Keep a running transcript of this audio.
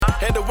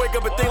Had to wake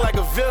up and think like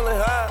a villain,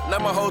 huh? Now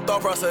my whole thought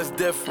process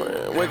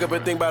different. Wake up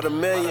and think about a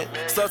million.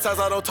 Sometimes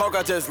I don't talk,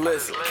 I just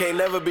listen. Can't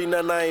never be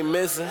nothing I ain't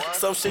missing.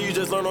 Some shit you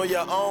just learn on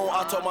your own.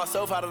 I told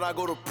myself, how did I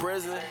go to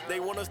prison? They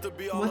want us to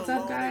be all What's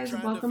alone. up, guys?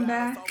 Welcome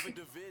back.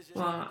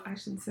 Well, I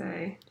should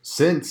say.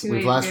 Since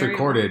we've last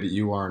recorded,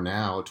 you are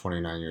now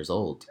 29 years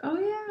old. Oh,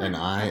 yeah. And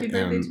I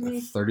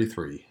am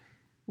 33.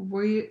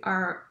 We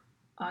are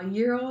a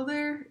year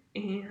older,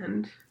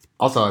 and...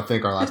 Also, I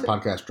think our last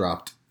podcast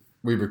dropped.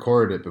 We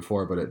recorded it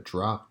before, but it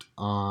dropped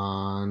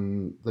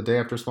on the day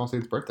after Small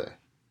Seed's birthday.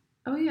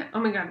 Oh, yeah.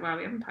 Oh, my God. Wow,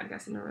 we haven't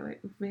podcasted in a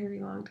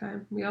very long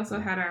time. We also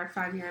had our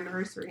 5-year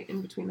anniversary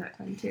in between that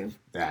time, too.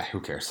 Yeah,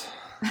 who cares?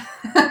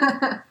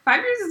 5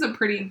 years is a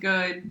pretty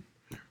good...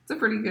 It's a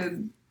pretty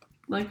good...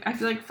 Like, I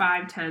feel like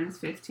 5, 10s,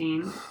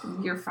 15.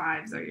 Your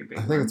 5s are your big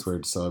I think it's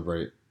weird to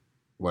celebrate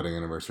wedding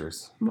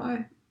anniversaries.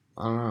 Why?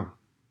 I don't know.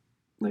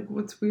 Like,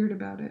 what's weird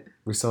about it?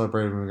 We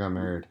celebrated when we got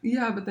married.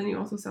 Yeah, but then you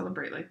also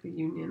celebrate, like, the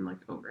union, like,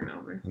 over and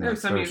over. There were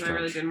some years I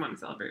really didn't want to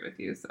celebrate with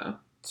you, so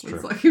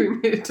it's like we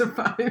made it to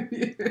 5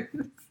 years.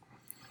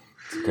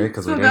 It's okay,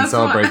 because we didn't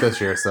celebrate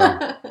this year, so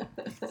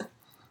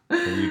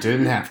you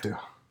didn't have to.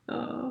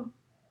 Oh,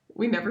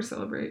 we never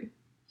celebrate.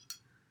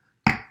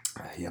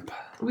 Yep.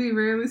 We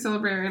rarely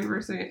celebrate our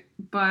anniversary,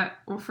 but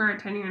for our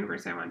 10-year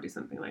anniversary, I want to do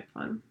something, like,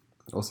 fun.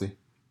 We'll see.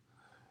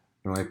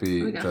 It might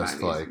be just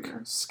like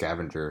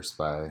scavengers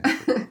by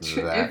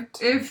that.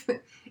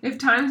 If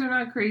times are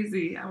not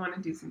crazy, I want to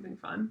do something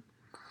fun.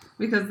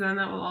 Because then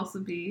that will also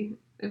be,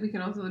 if we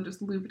can also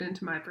just loop it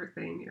into my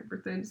birthday and your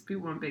birthday, just be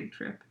one big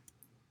trip.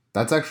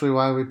 That's actually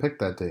why we picked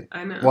that date.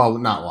 I know. Well,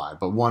 not why,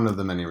 but one of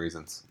the many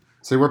reasons.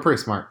 See, we're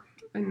pretty smart.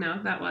 I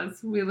know, that was.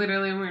 We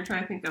literally, when we were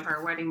trying to think of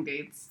our wedding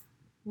dates,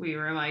 we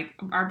were like,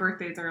 our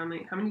birthdays are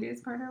only, how many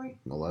days apart are we?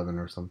 11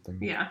 or something.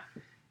 Yeah.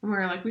 And we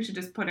were like, we should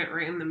just put it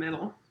right in the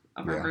middle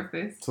of our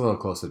birthdays. It's a little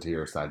closer to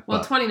your side.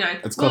 Well,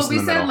 29. It's close we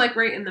in the said middle. like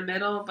right in the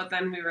middle, but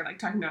then we were like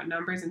talking about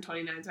numbers, and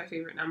 29 is my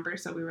favorite number,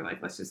 so we were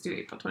like, let's just do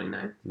April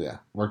 29. Yeah,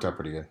 worked out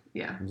pretty good.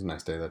 Yeah. It was a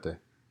nice day that day.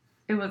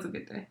 It was a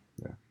good day.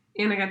 Yeah.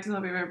 And I got to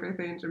celebrate my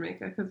birthday in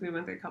Jamaica because we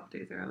went there a couple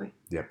days early.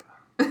 Yep.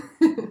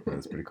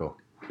 That's pretty cool.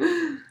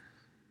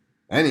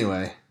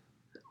 Anyway.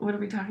 What are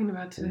we talking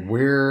about today?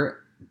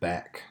 We're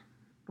back.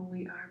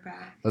 We are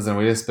back. Listen,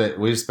 we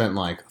just spent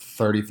like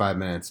 35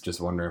 minutes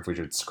just wondering if we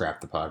should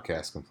scrap the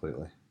podcast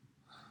completely.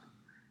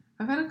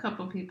 I've had a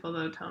couple people,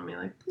 though, tell me,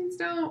 like, please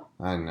don't.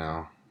 I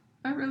know.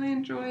 I really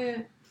enjoy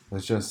it.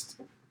 It's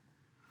just...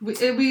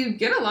 We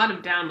get a lot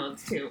of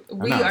downloads, too.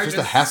 We are just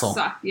a hassle.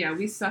 Yeah,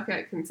 we suck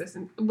at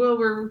consistency. Well,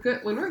 we're good.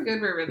 When we're good,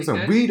 we're really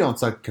good. We don't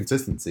suck at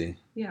consistency.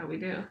 Yeah, we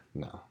do.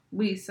 No.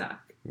 We suck.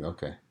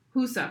 Okay.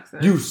 Who sucks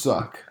then? You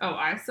suck. Oh,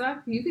 I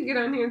suck? You could get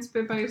on here and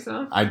spit by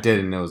yourself. I did,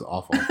 and it was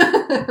awful.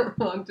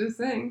 Well, I'm just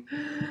saying.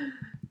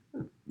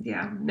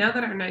 Yeah, now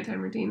that our nighttime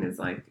routine is,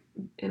 like,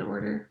 in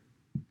order,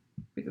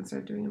 we can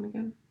start doing them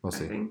again. We'll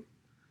see.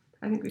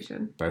 I think we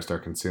should. Better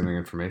start consuming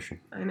information.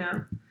 I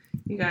know.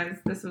 You guys,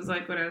 this was,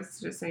 like, what I was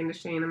just saying to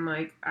Shane. I'm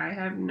like, I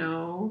have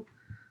no...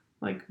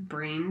 like,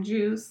 brain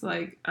juice.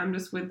 Like, I'm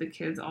just with the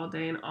kids all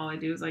day, and all I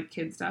do is, like,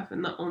 kid stuff.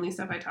 And the only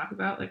stuff I talk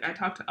about, like, I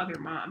talk to other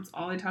moms.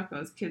 All I talk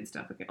about is kid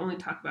stuff. Like, I only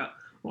talk about,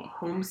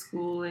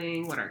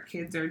 homeschooling, what our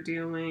kids are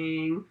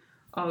doing.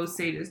 Oh,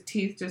 Sage's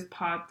teeth just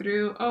popped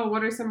through. Oh,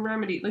 what are some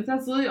remedies? Like,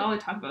 that's literally all I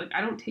talk about. Like, I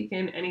don't take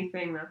in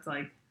anything that's,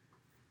 like,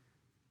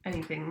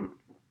 anything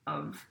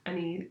of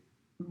any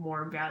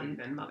more value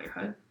than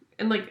motherhood.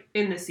 And, like,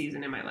 in this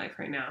season in my life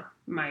right now,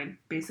 my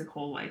basic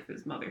whole life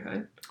is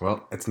motherhood.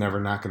 Well, it's never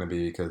not going to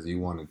be because you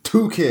wanted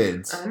 2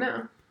 kids. I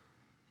know.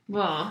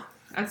 Well,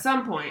 at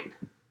some point,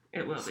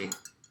 it will be.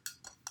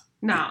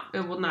 No,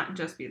 it will not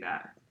just be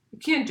that.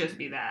 It can't just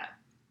be that.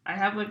 I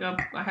have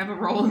a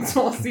role in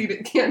Small Seed.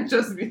 It can't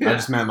just be that. I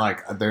just meant,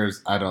 like,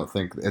 I don't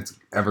think it's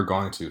ever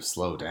going to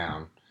slow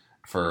down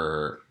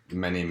for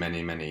many,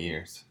 many, many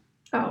years.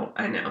 Oh,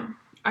 I know.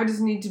 I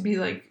just need to be,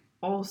 like,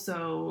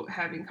 also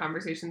having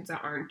conversations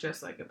that aren't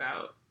just, like,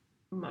 about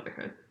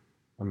motherhood.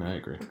 I mean, I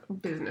agree.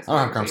 Like business. I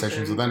don't have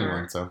conversations with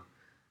anyone, so.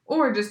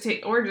 Or just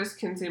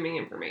consuming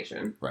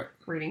information. Right.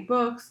 Reading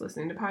books,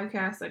 listening to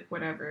podcasts, like,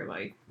 whatever,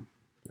 like.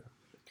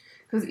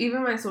 Because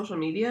even my social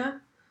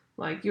media,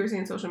 like, you were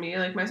saying social media,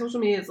 like, my social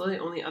media is literally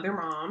only other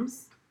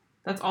moms.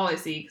 That's all I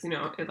see,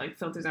 because, it, like,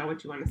 filters out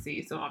what you want to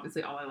see, so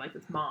obviously all I like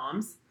is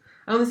moms.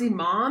 I only see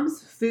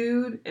moms,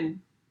 food, and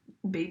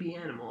baby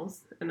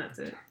animals, and that's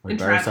it. We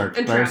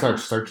better start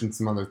searching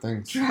some other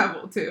things.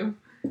 Travel, too.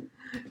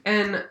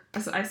 And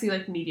so I see,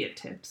 like, media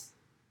tips.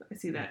 I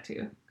see that,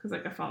 too. Because,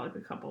 like, I follow, like, a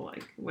couple,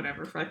 like,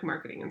 whatever, for, like,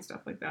 marketing and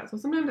stuff like that. So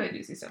sometimes I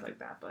do see stuff like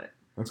that, but...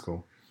 That's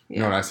cool. Yeah.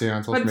 You know what I see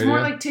on social media? But it's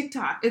more like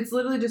TikTok. It's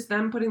literally just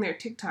them putting their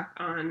TikTok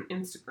on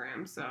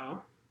Instagram,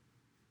 so...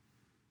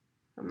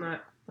 I'm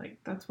not, like,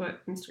 that's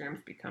what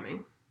Instagram's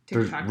becoming.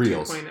 TikTok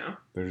Reels. 2.0.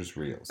 They're just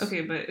Reels. Okay,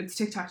 but it's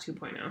TikTok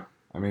 2.0.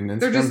 I mean, Instagram's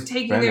they're just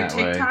taking their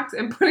TikToks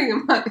and putting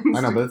them on Instagram. I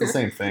know, but it's the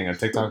same thing. A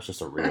TikTok's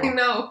just a reel. I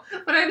know,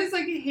 but I just,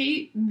 like,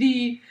 hate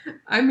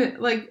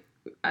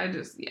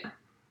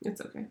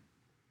it's okay.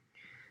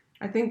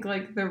 I think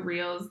like the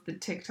reels, the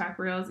TikTok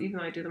reels, even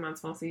though I do them on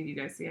Small Seed, you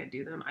guys see I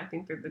do them. I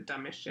think they're the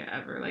dumbest shit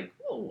ever. Like,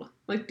 whoa,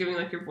 like doing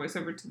like your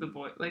voiceover to the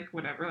voice, like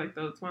whatever, like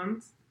those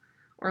ones,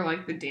 or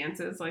like the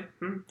dances, like.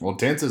 Well,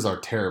 dances are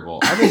terrible.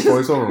 I think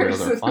voiceover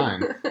reels are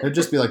fine. It'd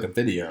just be like a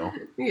video.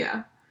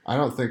 Yeah. I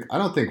don't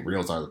think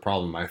reels are the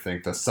problem. I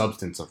think the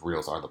substance of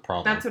reels are the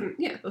problem. That's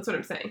what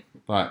I'm saying.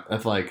 But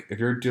if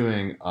you're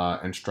doing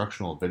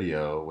instructional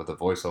video with a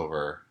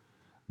voiceover,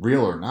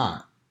 real or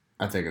not,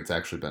 I think it's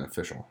actually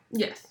beneficial.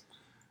 Yes.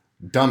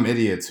 Dumb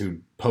idiots who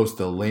post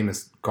the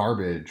lamest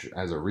garbage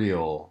as a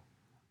reel,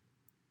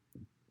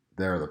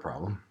 they're the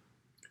problem.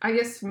 I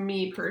guess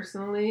me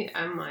personally,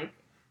 I'm like,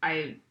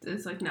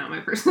 it's like not my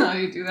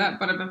personality to do that,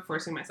 but I've been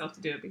forcing myself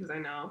to do it because I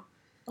know.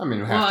 I mean,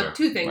 you have to.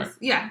 Two things. Right.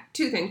 Yeah,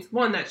 two things.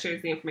 One, that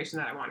shares the information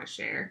that I want to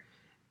share.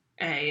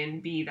 A,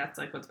 and B, that's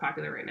like what's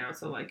popular right now.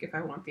 So like if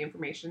I want the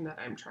information that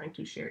I'm trying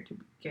to share to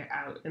get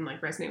out and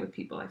like resonate with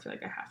people, I feel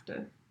like I have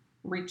to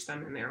reach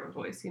them in their own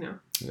voice, you know?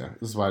 Yeah,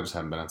 this is why I just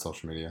haven't been on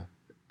social media.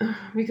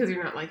 Because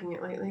you're not liking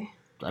it lately.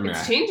 I mean,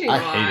 it's changing a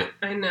lot. I hate it.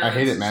 I know. I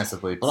hate it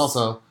massively. But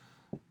also,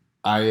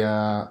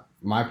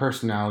 my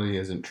personality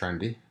isn't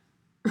trendy.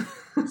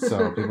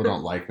 So people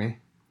don't like me.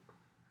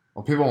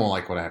 Well, people won't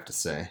like what I have to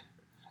say.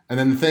 And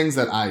then the things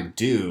that I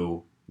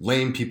do,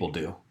 lame people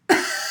do.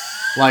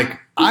 Like,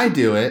 I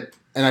do it,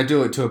 and I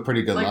do it to a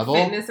pretty good like level.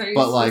 Fitness, are you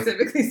but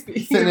specifically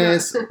speaking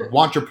fitness, about?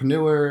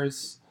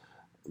 entrepreneurs,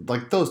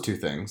 like those two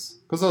things.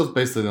 Because those are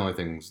basically the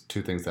only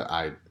two things that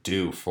I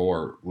do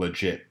for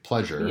legit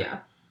pleasure. Yeah.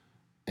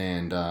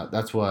 And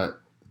that's what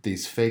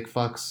these fake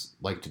fucks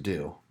like to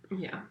do.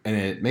 Yeah. And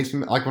it makes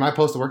me, like when I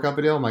post a workout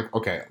video, I'm like,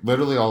 okay,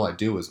 literally all I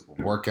do is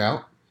work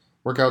out.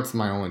 Workout's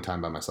my only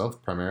time by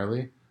myself,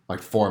 primarily.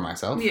 Like for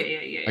myself. Yeah.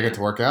 I get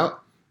to work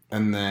out.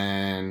 And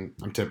then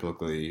I'm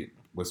typically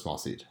with Small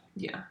Seed.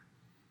 Yeah.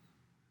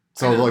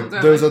 So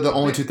like those are the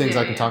only two things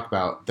I can talk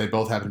about. They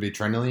both happen to be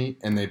trendy,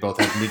 and they both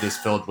happen to be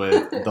just filled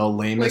with the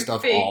lamest like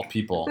of fake. all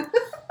people.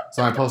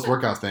 So when I post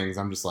workout things,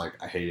 I'm just like,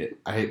 I hate it.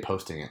 I hate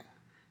posting it.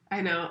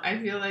 I know. I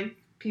feel like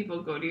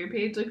people go to your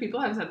page. Like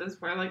people have said this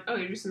before, like, oh,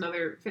 you're just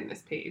another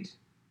fitness page.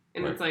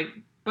 And Right. it's like,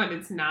 but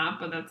it's not,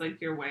 but that's like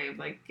your way of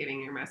like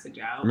getting your message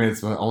out. I mean, it's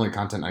the only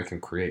content I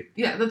can create.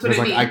 Yeah, that's what It's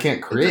I like mean. I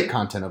can't create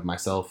content of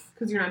myself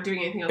because you're not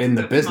doing anything else in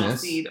the with Small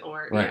business, Seed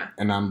or right? yeah.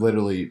 And I'm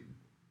literally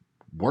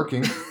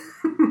working,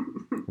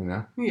 you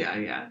know.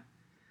 Yeah.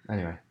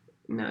 Anyway,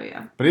 No,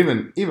 yeah. but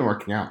even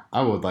working out,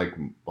 I would like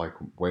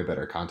way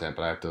better content,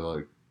 but I have to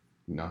like,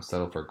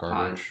 settle for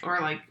garbage. Pause, or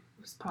like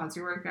just pause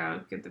your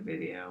workout, get the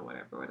video,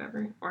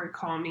 whatever, or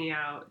call me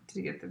out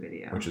to get the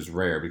video, Which is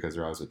rare because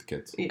you're always with the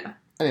kids. yeah.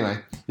 Anyway,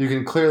 you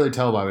can clearly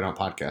tell why we don't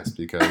podcast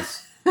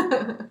because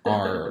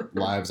our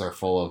lives are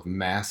full of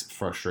mass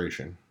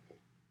frustration.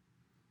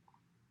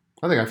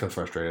 I think I feel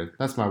frustrated.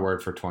 That's my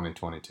word for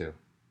 2022.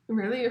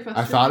 Really, you're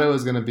frustrated? I thought it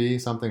was going to be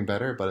something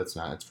better, but it's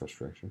not. It's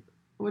frustration.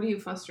 What are you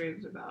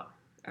frustrated about?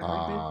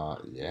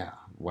 Everything. Yeah.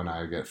 When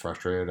I get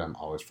frustrated, I'm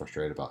always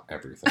frustrated about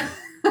everything.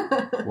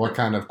 What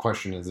kind of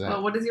question is that?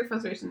 Well, what is your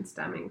frustration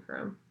stemming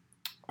from?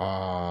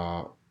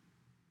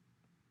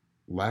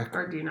 Lack.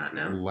 Or do you not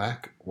know?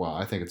 Well,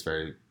 I think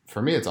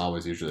for me, it's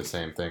always usually the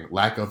same thing.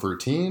 Lack of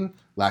routine,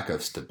 lack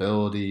of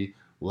stability,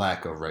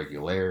 lack of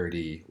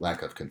regularity,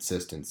 lack of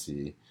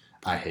consistency.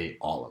 I hate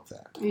all of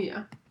that.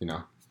 Yeah.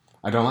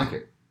 I don't like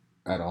it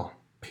at all,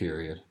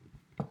 period.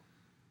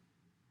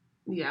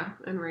 Yeah,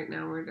 and right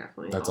now we're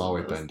definitely. That's all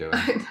we've been doing.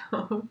 I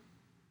know.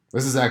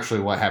 This is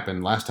actually what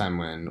happened last time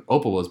when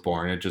Opal was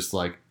born. It just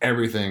like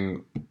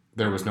everything,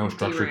 there was no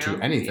structure to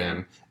Derailed, anything,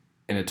 yeah.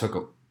 And it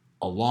took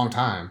a long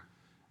time,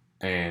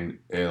 and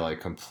it like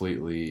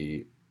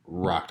completely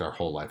rocked our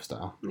whole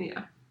lifestyle.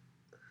 Yeah.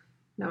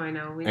 No, I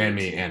know. And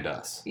me and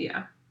us.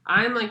 Yeah.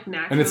 I'm like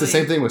naturally. And it's the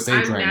same thing with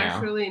Sage I'm right now.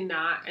 naturally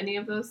not any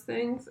of those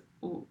things.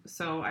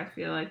 So I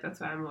feel like that's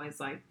why I'm always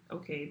like,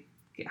 okay,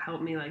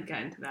 help me like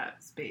get into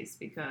that space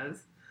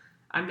because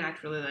I'm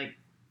naturally like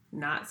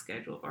not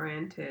schedule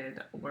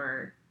oriented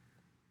or.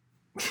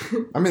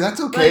 I mean, that's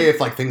okay if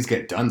like things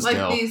get done like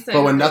still. these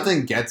But when things-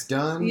 nothing gets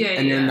done Yeah,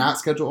 and you're yeah. not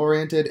schedule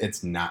oriented,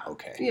 it's not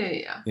okay.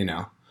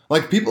 Yeah.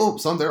 Like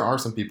there are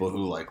some people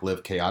who like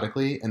live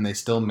chaotically and they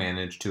still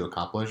manage to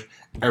accomplish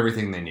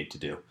everything they need to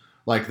do.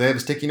 Like they have a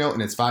sticky note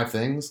and it's 5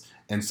 things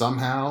and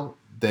somehow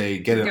they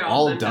get it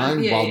all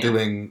done Yeah, while yeah.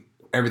 doing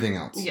everything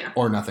else Yeah.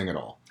 or nothing at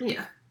all.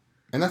 Yeah.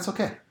 And that's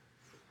okay.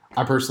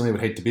 I personally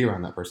would hate to be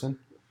around that person,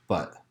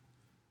 but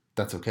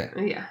that's okay.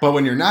 Yeah. But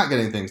when you're not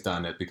getting things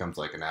done, it becomes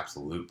like an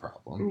absolute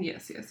problem.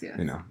 Yes.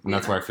 And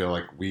that's why I feel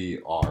like we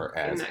are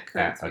In as that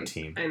correct a space.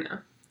 team. I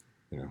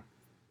know.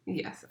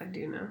 Yes, I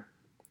do know.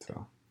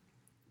 So.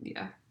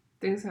 Yeah.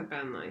 Things have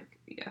been like,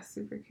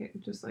 super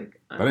just like.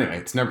 But anyway,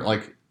 it's never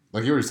like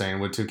you were saying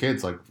with 2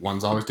 kids, like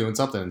one's always doing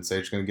something and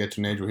Sage's going to get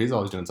to an age where he's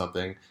always doing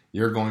something.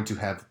 You're going to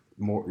have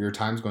more, your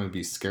time's going to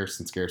be scarce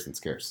and scarce and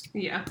scarce.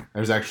 Yeah.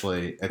 There's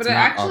actually, it's But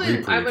not a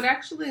reprieve. I would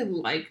actually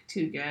like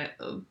to get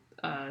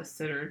a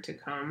sitter to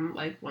come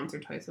like once or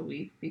twice a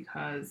week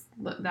because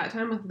that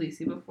time with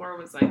Lacey before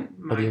was like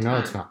my But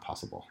time. it's not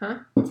possible. Huh?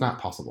 It's not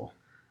possible.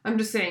 I'm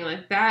just saying,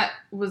 like, that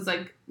was,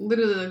 like,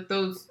 literally, like,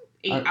 those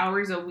 8 I-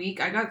 hours a week.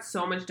 I got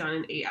so much done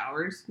in 8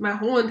 hours. My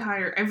whole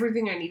entire,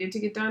 everything I needed to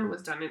get done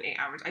was done in 8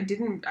 hours.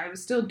 I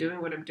was still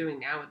doing what I'm doing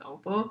now with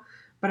Opal,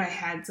 but I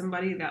had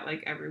somebody that,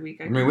 like, every week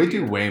I mean, we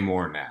do way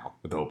more now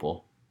with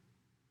Opal.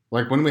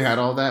 Like, when we had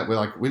all that,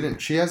 we didn't,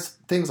 she has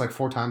things like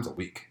 4 times a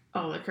week.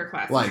 Oh, like her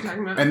classes Like, you're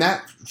talking about? and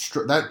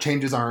that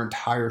changes our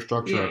entire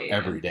structure Yeah, of yeah.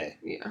 every day.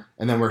 Yeah.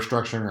 And then we're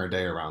structuring our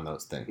day around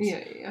those things.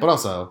 Yeah. But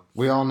also,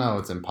 we all know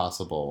it's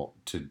impossible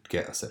to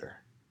get a sitter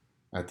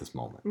at this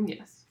moment.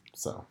 Yes.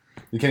 So,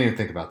 you can't even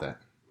think about that.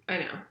 I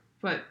know.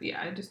 But,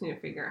 yeah, I just need to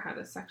figure out how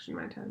to section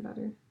my time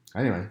better.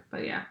 Anyway,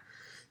 But, yeah.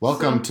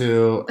 welcome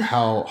to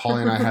how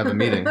Holly and I have a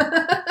meeting.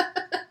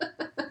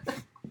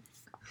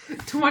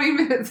 20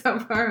 minutes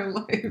of our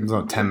life. It's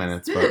about 10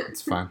 minutes, but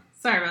it's fine.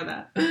 Sorry about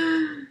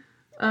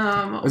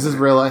that. This is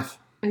real life.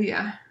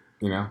 Yeah.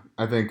 You know,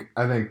 I think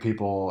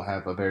people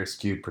have a very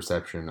skewed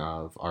perception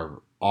of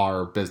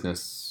our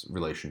business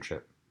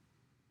relationship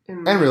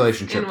and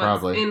relationship,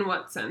 probably. In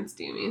what sense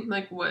do you mean?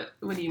 Like, what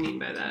do you mean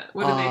by that?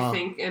 What do they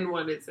think, and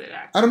what is it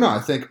actually? I don't know.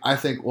 I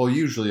think. Well,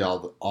 usually all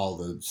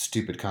the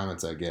stupid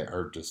comments I get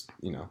are just,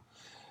 you know,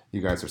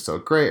 you guys are so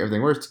great,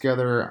 everything works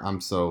together. I'm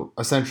so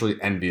essentially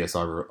envious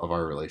of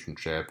our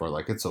relationship, or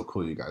like, it's so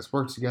cool you guys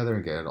work together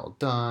and get it all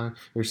done.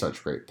 You're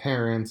such great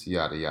parents,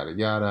 yada yada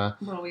yada.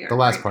 Well, we are. The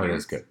last part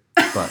parents. is good,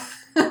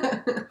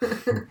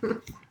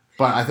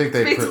 but I think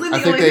they Basically, I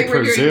the think only they thing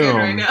we're doing good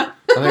right presume. now.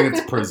 I think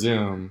it's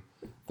presumed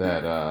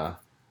that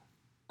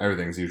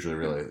everything's usually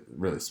really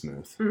really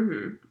smooth.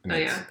 Mm-hmm. And Oh,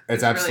 it's, yeah.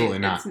 it's absolutely really,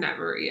 not. It's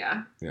never.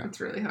 Yeah. Yeah. It's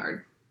really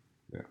hard.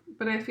 Yeah.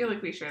 But I feel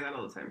like we share that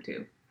all the time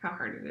too. How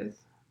hard it is.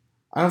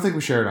 I don't think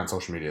we share it on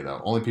social media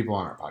though. Only people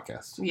on our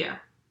podcast. Yeah.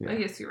 Yeah. I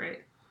guess you're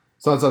right.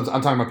 So I'm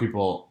talking about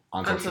people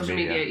on social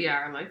media. Yeah,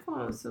 are like,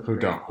 oh, it's so who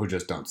great. who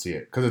just don't see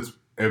it, because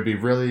it would be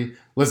really,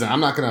 listen, I'm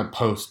not going to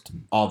post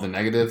all the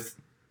negative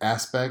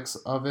aspects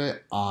of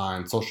it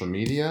on social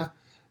media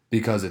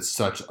because it's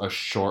such a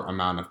short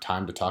amount of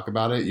time to talk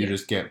about it. You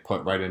just get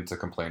put right into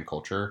complaint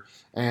culture,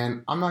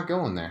 and I'm not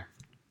going there.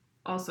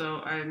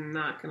 Also, I'm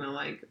not gonna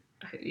like.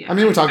 Yeah, I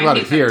mean, we talk about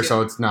hate it that here, too.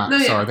 so it's not. No,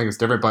 So yeah. I think it's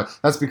different, but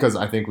that's because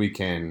I think we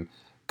can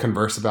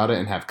converse about it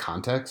and have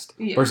context.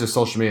 Yeah. Versus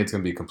social media, it's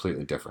going to be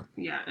completely different.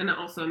 Yeah, and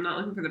also I'm not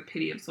looking for the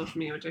pity of social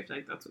media, which I feel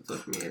like that's what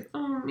social media is.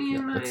 Oh man,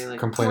 Yeah, it's I like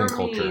complaining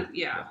poor me. culture.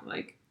 Yeah,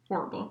 like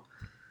horrible.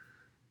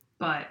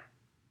 But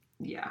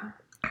yeah,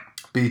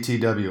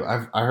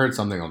 BTW. I heard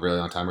something a really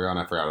long time ago, and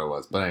I forgot what it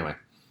was. But anyway,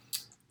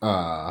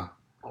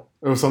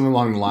 it was something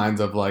along the lines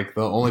of like,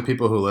 the only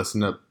people who listen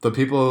to the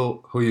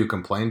people who you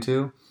complain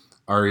to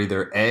are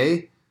either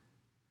I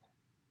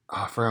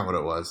forgot what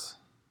it was.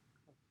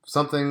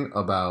 Something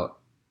about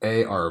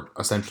A, are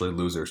essentially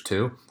losers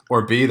too,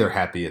 or B, they're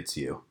happy it's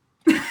you.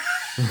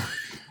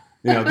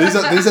 You know, these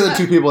are the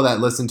two people that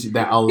listen to,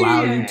 that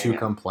allow you to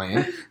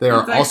complain. They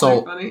are That's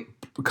also actually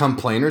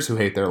complainers who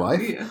hate their life,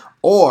 funny. Yeah,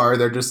 or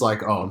they're just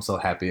like, oh, I'm so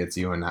happy it's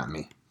you and not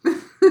me.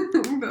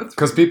 that's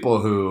Because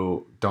people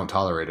who don't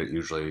tolerate it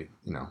usually,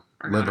 you know,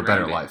 are live not a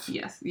better around it. life.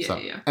 Yes, yeah, So,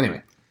 yeah,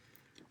 anyway,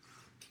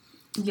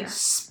 yeah.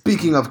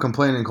 speaking of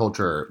complaining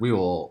culture, we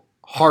will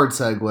hard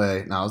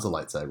segue. No, it was a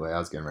light segue. I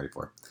was getting ready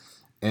for it.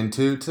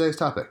 Into today's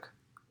topic,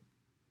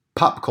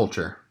 pop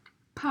culture.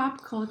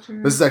 Pop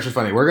culture. This is actually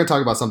funny. We're going to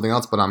talk about something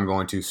else, but I'm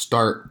going to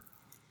start.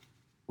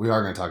 We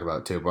are going to talk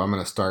about it too, but I'm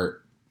going to start.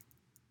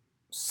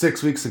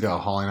 6 weeks ago,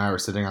 Holly and I were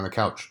sitting on the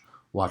couch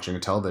watching a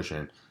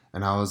television,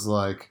 and I was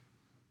like,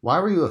 why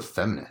were you a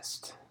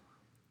feminist?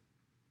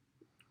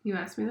 You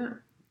asked me that.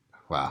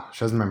 Wow,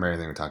 she doesn't remember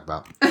anything we talked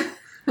about.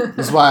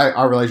 This is why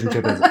our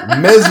relationship is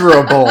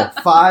miserable.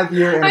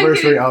 5-year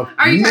anniversary of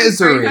Are you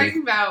misery.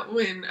 talking about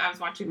when I was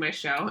watching my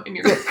show and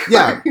you're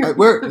Yeah,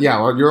 well,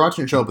 you're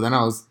watching a show, but then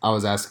I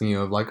was asking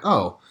you of like,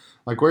 oh,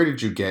 like, where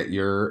did you get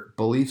your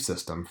belief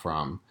system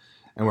from?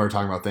 And we were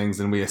talking about things,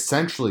 and we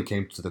essentially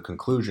came to the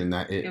conclusion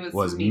that it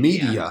was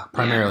media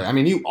primarily. Yeah. I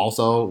mean, you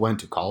also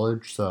went to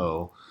college,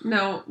 so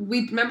No,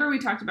 we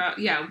talked about,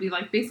 we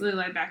like basically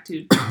led back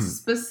to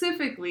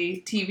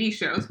specifically TV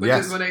shows, which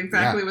Yes, is what I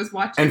exactly was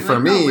watching. and for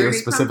like, me, where it was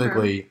did come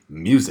specifically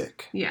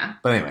music. from? Yeah,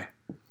 But anyway,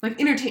 like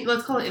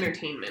let's call it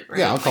entertainment, right?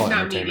 Yeah, I'll call like, it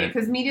not entertainment. media,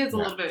 because media is a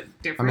Yeah. little bit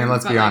I different. mean,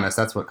 let's but, be like, honest,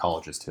 that's what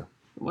college is too.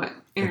 What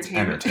It's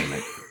entertainment?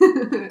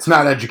 entertainment. It's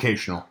not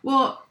educational.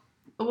 Well,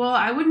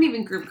 I wouldn't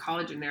even group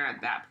college in there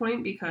at that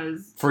point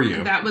because For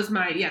you. that was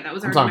my that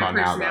was I'm already talking my about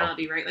now, though.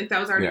 personality, right? Like that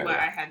was already Yeah, what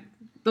yeah. I had.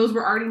 Those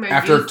were already my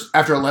After views.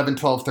 11,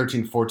 12,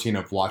 13, 14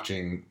 of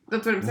watching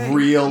That's what I'm saying.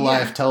 real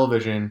life Yeah.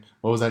 television,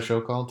 what was that show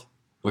called?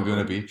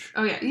 Laguna Beach?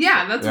 Oh yeah. That's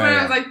Yeah, what I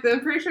yeah. was like.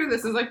 I'm pretty sure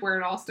this is like where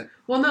it all started.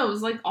 Well, no, it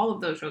was like all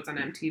of those shows on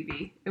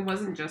MTV. It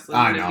wasn't just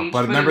I Laguna know, Beach,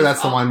 but remember it was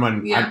that's the all- one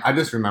when Yeah. I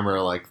just remember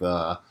like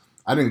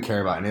I didn't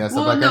care about any of that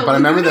stuff Well, back then, no, but I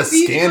remember the Laguna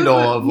Beach was scandal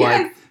what- of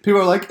like yes. people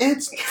were like,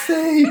 it's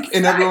fake,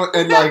 and everyone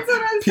and That's like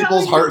what I was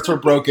people's telling hearts you. were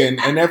broken,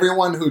 and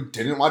everyone who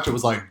didn't watch it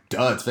was like,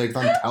 duh, it's fake, it's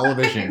on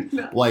television.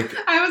 No. Like,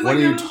 I was what like, are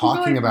you I was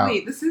talking like, about?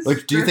 Wait, this is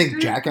like, do you think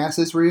scripted? Jackass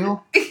is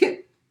real?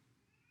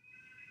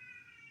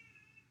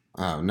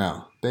 Oh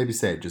no, Baby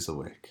Sage is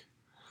awake.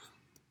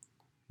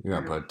 You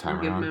gotta put a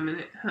timer We'll give on. him a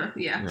minute. Huh?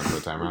 Yeah. You gotta put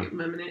a timer We'll on. give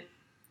him a minute.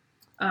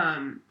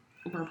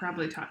 We're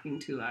probably talking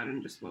too loud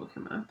and just woke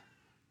him up.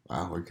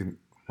 Wow, we can.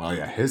 Well,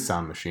 yeah, his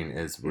sound machine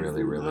is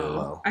really, really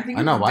low. I think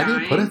I know. it's Why dying.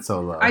 do you put it so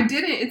low? I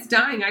didn't. It's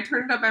dying. I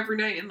turn it up every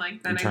night and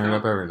like then you I turn go, it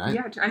up every night?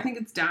 Yeah, I think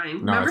it's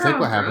dying. No, Remember I think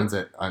how what it broke? happens,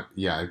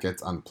 it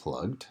gets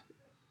unplugged.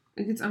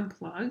 It gets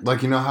unplugged?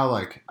 Like, you know how,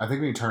 like, I think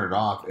when you turn it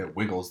off, it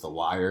wiggles the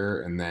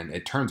wire, and then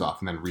it turns off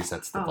and then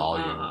resets the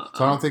volume.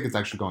 So I don't think it's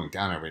actually going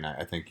down every night.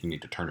 I think you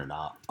need to turn it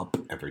up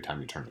every time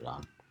you turn it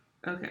on.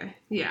 Okay.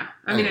 Yeah.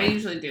 I mean, I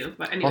usually do,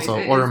 but anyway. Also,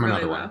 it order is him really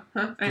another low. one.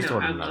 Huh? I Just know.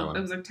 order I him another will. one.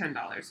 It was like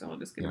 $10, so I'll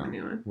just give him a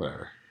new one.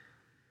 Whatever.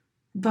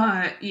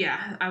 But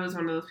yeah, I was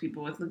one of those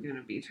people with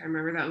Laguna Beach. I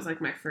remember that was like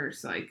my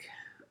first like,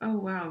 oh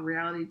wow,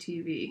 reality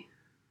TV.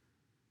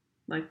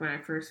 Like when I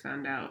first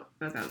found out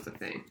that was a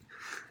thing.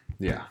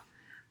 Yeah.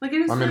 Like I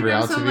just I feel mean, like I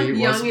was so reality like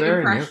TV young was and very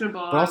new.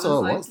 impressionable. But also,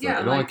 I was it was.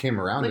 yeah, It only came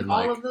around like in all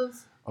like, of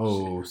those.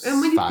 oh, and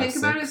when you 5, think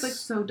about it, 6. it's like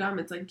so dumb.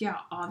 It's like, yeah,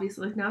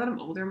 obviously. Like now that I'm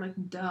older, I'm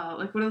like, duh.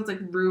 Like what are those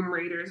like Room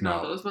Raiders and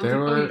all those ones? There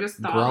Like, were you just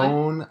thought like,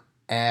 grown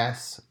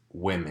ass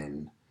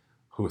women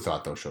who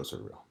thought those shows were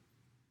real.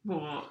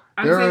 well,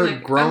 I'm There saying are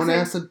like grown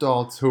ass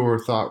adults who were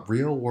thought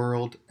Real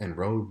World and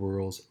Road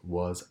Worlds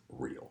was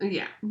real.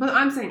 Yeah, but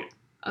I'm saying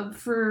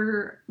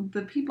for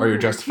the people. Or you're who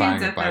were justifying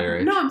kids it at by that, your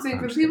age? No, I'm saying for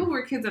I'm the just people kidding.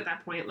 who were kids at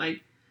that point,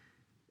 like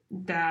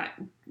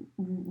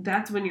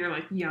that's when you're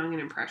like young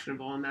and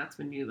impressionable, and that's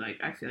when you like.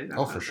 I feel like that's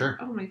Oh, when for I was sure.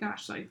 like, oh my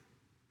gosh, like.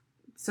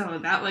 So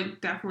that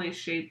like definitely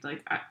shaped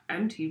like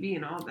MTV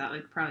and all of that,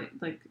 like probably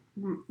like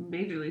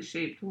majorly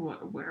shaped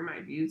where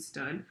my views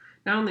stood.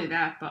 Not only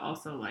that, but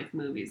also like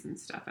movies and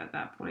stuff at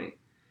that point,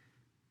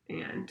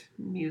 and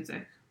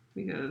music,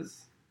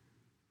 because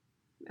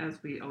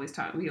as we always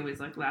talk, we always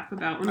like laugh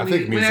about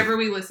whenever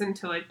we listen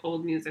to like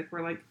old music,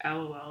 we're like,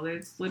 LOL.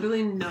 There's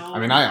literally no. I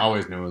mean, I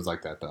always knew it was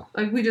like that though.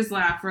 Like we just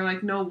laugh. We're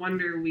like, no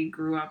wonder we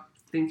grew up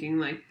thinking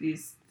like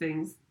these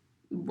things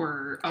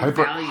were of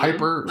value.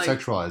 Hyper like,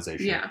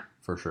 sexualization. Yeah.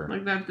 For sure.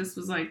 Like that. This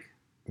was like.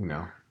 You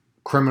know,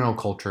 criminal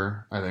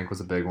culture. I think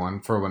was a big one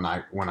for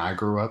when I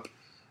grew up.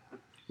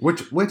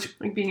 Which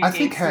like being a I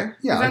think gangster?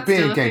 like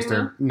being a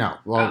gangster. No,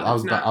 well, I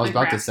was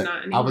about to say.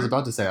 I was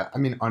about to say that. I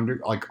mean, under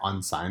like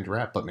unsigned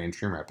rap, but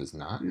mainstream rap is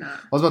not. No.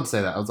 I was about to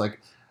say that. I was like,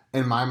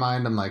 in my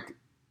mind, I'm like,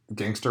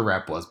 gangster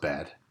rap was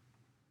bad,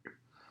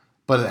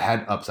 but it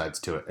had upsides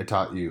to it. It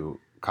taught you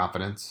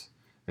confidence.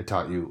 It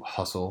taught you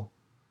hustle.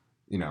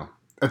 You know,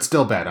 it's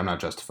still bad. I'm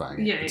not justifying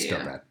it. Yeah, it's yeah.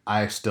 still bad.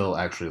 I still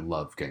actually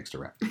love gangster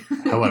rap.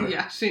 However,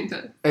 yeah, Shane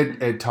does.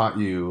 It taught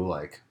you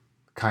like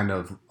kind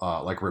of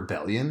like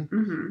rebellion.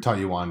 Mm-hmm. Taught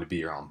you wanting to be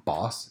your own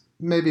boss.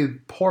 Maybe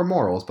poor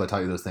morals, but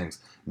taught you those things.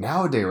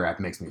 Nowadays rap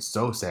makes me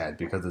so sad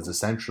because it's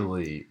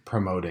essentially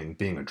promoting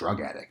being a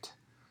drug addict.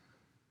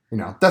 You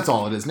know, that's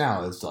all it is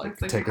now. It's like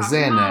take a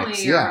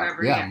Xanax.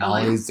 Yeah,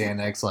 Molly,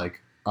 Xanax,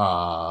 like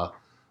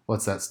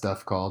what's that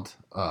stuff called?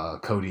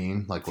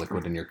 Codeine, like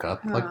liquid in your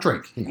cup. Like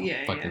Drake, you know,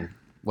 fucking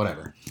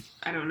whatever.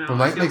 I don't know. Well,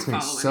 that makes me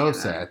so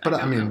sad. But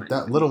I mean,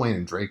 that Lil Wayne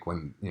and Drake,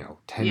 when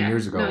 10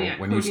 years ago,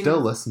 when you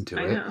still listen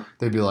to it,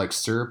 they'd be like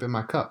syrup in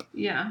my cup.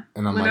 Yeah.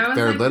 And I'm like,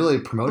 they're literally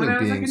promoting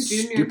being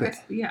stupid.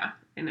 Yeah,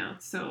 I know.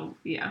 So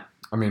yeah.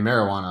 I mean,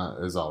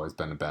 marijuana has always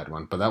been a bad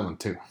one, but that one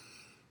too.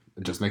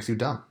 It just makes you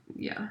dumb.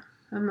 Yeah,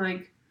 I'm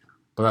like.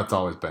 But that's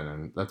always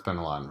been that's been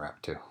a lot in rap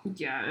too.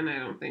 Yeah, and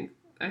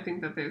I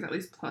think that there's at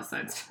least plus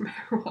sides to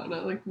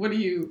marijuana. Like, what do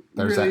you?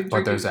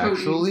 But there's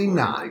actually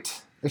not. Like,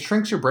 it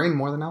shrinks your brain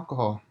more than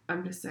alcohol.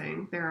 I'm just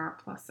saying there are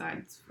plus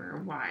sides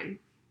for why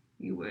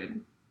you would.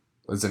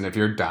 Listen, if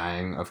you're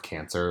dying of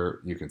cancer,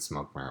 you can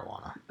smoke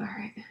marijuana. All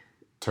right.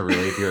 To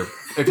relieve your,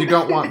 if you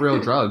don't want real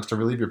drugs to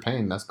relieve your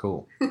pain, that's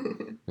cool.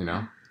 You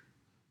know,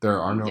 there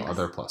are no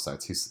other plus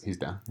sides. He's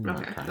down.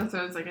 Okay, that's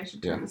what I was like. I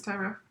should turn this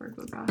timer off before it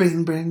goes off.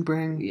 Bing, bing,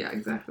 bing. Yeah,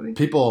 exactly.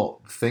 People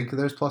think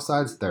there's plus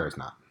sides. There is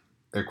not.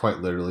 It quite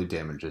literally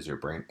damages your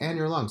brain and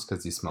your lungs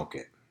because you smoke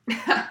it.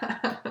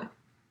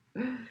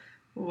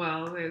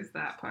 Well, there's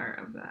that part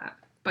of that.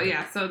 But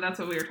yeah, so that's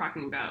what we were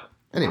talking about.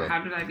 Anyway.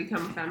 How did I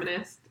become a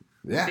feminist?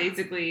 Yeah.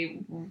 Basically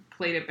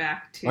played it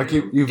back to like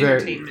you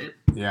entertainment.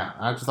 Yeah,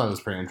 I just thought it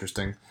was pretty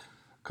interesting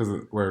because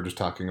we were just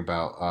talking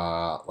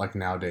about like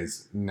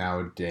nowadays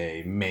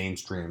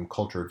mainstream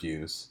culture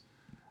views.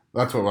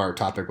 That's what our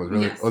topic was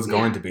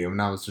going to be.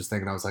 And I was just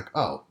thinking, I was like,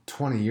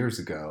 20 years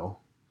ago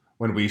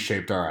when we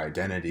shaped our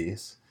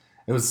identities,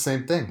 it was the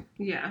same thing.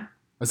 Yeah.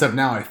 Except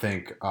now I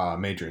think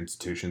major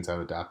institutions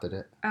have adopted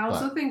it. I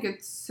also think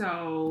it's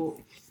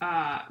so,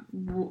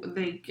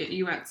 they get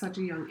you at such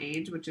a young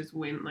age, which is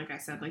when, like I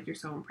said, like you're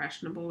so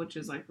impressionable, which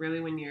is like really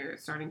when you're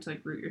starting to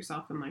like root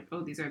yourself in like,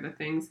 oh, these are the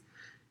things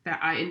that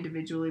I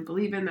individually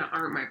believe in that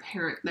aren't my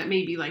parent, that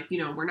maybe like,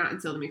 were not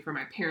instilled in me from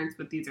my parents,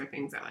 but these are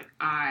things that like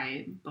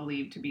I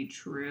believe to be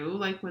true.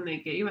 Like when they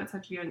get you at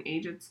such a young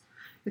age,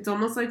 it's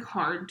almost like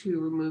hard to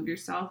remove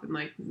yourself and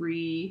like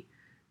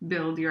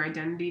rebuild your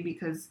identity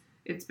because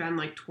it's been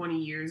like 20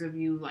 years of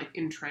you like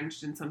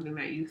entrenched in something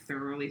that you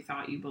thoroughly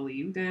thought you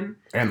believed in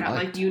and that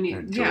liked, like you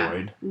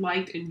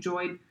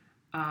enjoyed,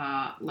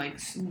 like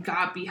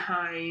got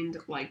behind,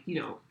 like, you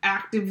know,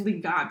 actively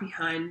got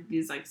behind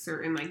these like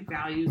certain like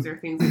values or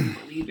things that you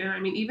believed in. I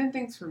mean, even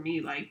things for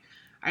me, like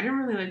I didn't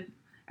really like.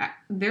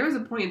 There was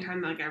a point in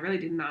time that, like, I really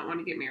did not want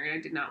to get married.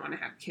 I did not want to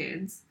have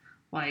kids.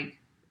 Like,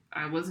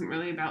 I wasn't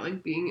really about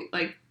like being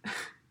like.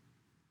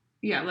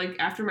 Yeah, like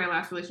after my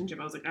last relationship,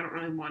 I was like, I don't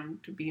really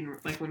want to be in,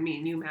 like when me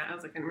and you met, I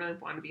was like, I didn't really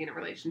want to be in a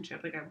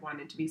relationship. Like I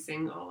wanted to be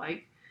single.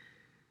 Like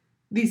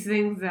these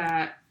things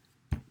that,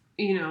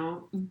 you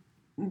know,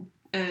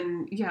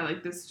 and yeah,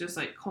 like this just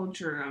like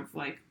culture of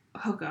like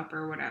hookup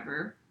or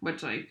whatever,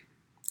 which like.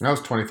 That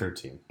was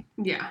 2013.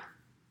 Yeah.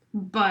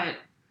 But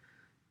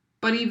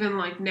even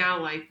like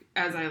now, like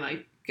as I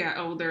like get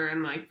older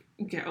and like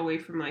get away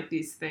from like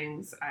these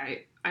things,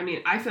 I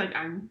mean, I feel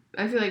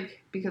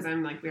like because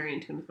I'm like very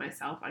in tune with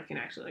myself, I can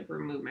actually like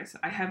remove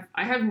myself. I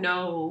have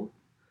no,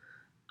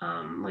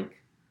 like,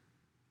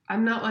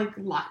 I'm not like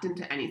locked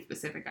into any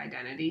specific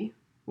identity,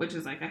 which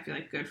is like, I feel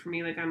like good for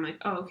me. Like, I'm like,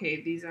 oh,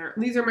 okay, these are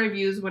my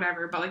views,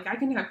 whatever. But like, I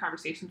can have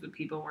conversations with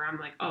people where I'm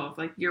like, oh, if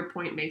like your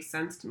point makes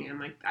sense to me, I'm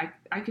like,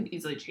 I could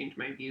easily change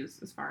my views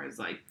as far as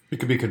like. You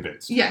could be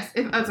convinced. Yes,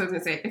 that's what I was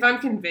gonna say. If I'm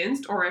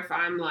convinced, or if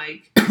I'm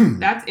like,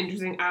 that's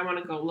interesting, I want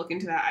to go look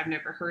into that. I've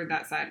never heard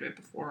that side of it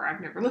before.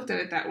 I've never looked at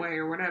it that way,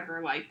 or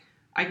whatever. Like,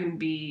 I can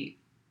be.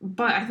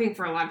 But I think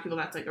for a lot of people,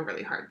 that's like a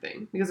really hard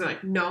thing because they're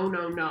like,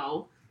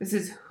 no, this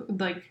is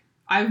like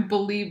I've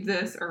believed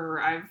this,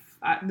 or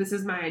this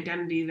is my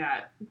identity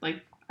that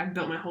like I've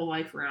built my whole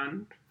life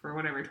around for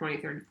whatever 20,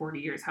 30, 40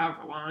 years,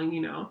 however long,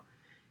 you know.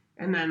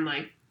 And then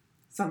like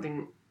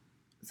something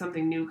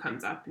new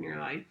comes up and you're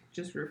like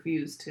just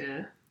refuse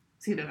to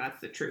see that that's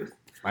the truth.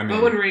 I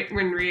mean, but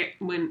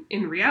when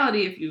in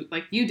reality, if you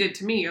like you did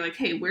to me, you're like,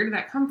 hey, where did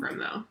that come from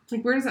though?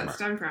 Like, where does that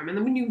stem from? And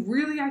then when you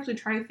really actually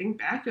try to think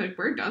back, you're like,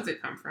 where does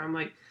it come from?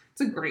 Like,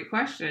 it's a great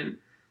question.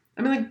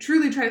 I mean, like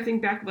truly try to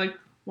think back, like,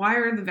 why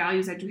are the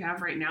values that you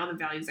have right now the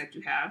values that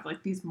you have?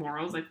 Like these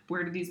morals, like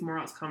where do these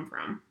morals come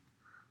from?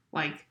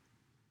 Like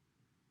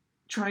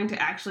trying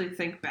to actually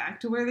think back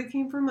to where they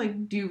came from.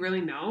 Like, do you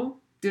really know?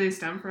 Do they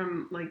stem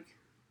from like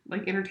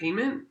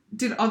entertainment?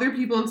 Did other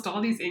people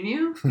install these in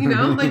you? You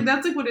know, like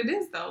that's like what it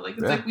is though. Like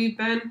it's like we've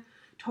been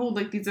told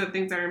like these are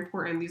things that are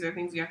important. These are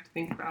things you have to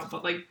think about.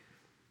 But like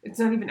it's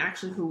not even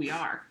actually who we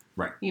are.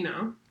 Right. You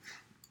know?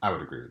 I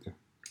would agree with you.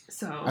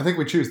 So. I think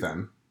we choose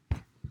them.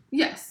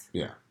 Yes.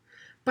 Yeah.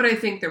 But I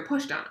think they're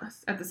pushed on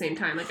us at the same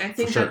time. Like, I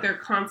think that they're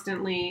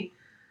constantly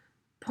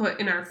put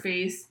in our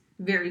face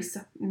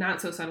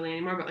not so subtly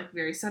anymore, but like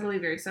very subtly,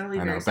 very subtly,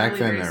 I know. very Back subtly,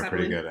 then, very they were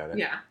pretty good at it.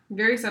 Yeah.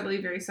 Very subtly,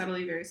 very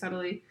subtly, very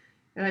subtly.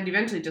 And then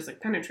eventually just like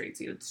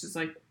penetrates you. It's just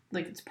like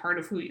it's part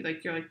of who you,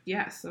 like, you're like,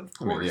 yes, of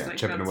course. I mean, yeah, like,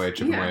 chipping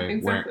away.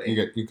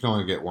 Exactly. You can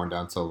only get worn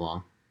down so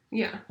long.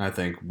 Yeah. I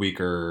think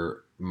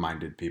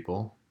weaker-minded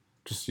people,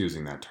 just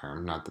using that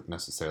term, not that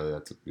necessarily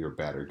that's you're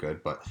bad or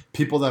good, but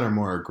people that are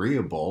more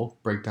agreeable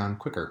break down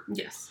quicker.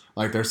 Yes.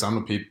 Like there's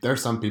some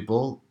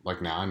people,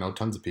 like now I know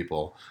tons of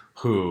people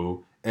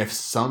who, if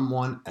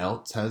someone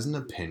else has an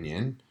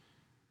opinion,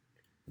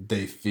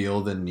 they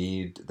feel the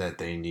need that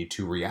they need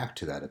to react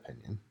to that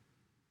opinion.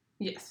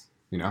 Yes.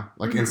 You know,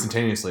 like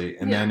instantaneously.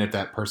 And then if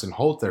that person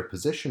holds their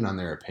position on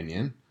their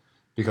opinion,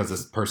 because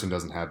this person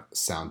doesn't have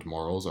sound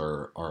morals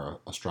or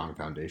a strong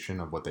foundation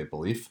of what they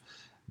believe,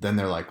 then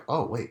they're like,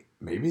 oh, wait,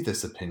 maybe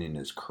this opinion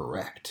is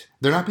correct.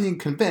 They're not being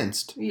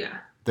convinced. Yeah.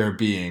 They're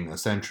being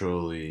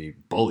essentially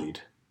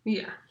bullied.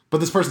 Yeah. But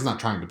this person's not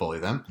trying to bully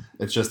them.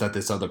 It's just that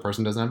this other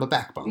person doesn't have a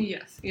backbone.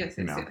 Yes. Yes.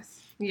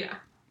 Yeah.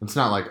 It's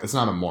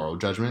not a moral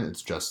judgment.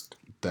 It's just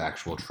the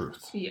actual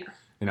truth. Yeah.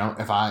 You know,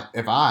 if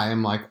I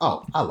am like,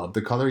 oh, I love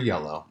the color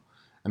yellow,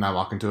 and I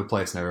walk into a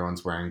place and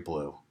everyone's wearing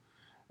blue,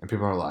 and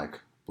people are like,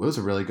 blue is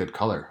a really good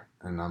color,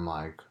 and I'm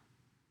like,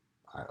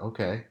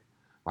 okay,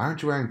 why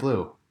aren't you wearing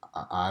blue?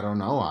 I don't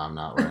know. I'm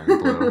not wearing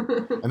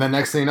blue. And then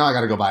next thing you know, I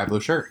got to go buy a blue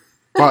shirt.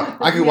 But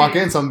I could walk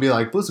in, someone be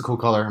like, blue's a cool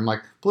color. I'm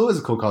like, blue is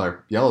a cool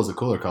color. Yellow's a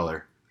cooler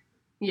color.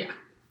 Yeah.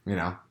 You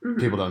know,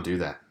 people don't do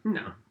that.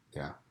 No.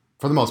 Yeah.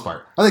 For the most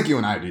part. I think you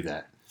and I do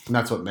that. And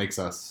that's what makes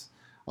us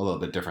a little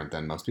bit different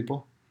than most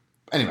people.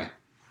 Anyway.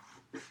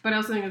 But I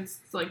also think it's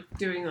like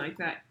doing like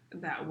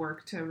that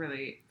work to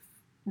really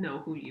know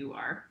who you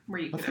are, where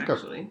you can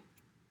actually.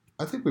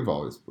 I think we've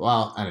always.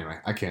 Well, anyway,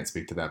 I can't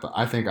speak to that, but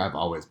I think I've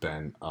always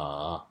been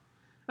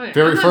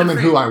very firm in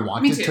who I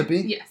wanted to be.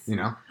 Yes. You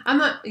know? I'm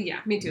not.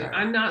 Yeah, me too. Yeah.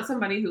 I'm not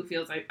somebody who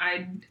feels like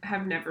I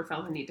have never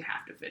felt the need to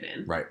have to fit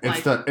in. Right.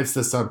 Like, it's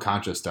the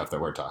subconscious stuff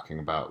that we're talking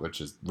about, which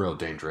is real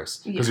dangerous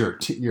because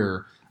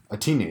you're a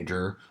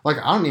teenager. Like,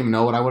 I don't even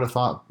know what I would have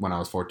thought when I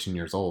was 14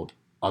 years old,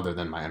 other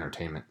than my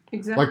entertainment.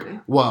 Exactly.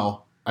 Like,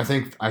 well, I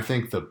think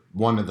the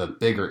one of the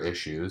bigger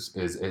issues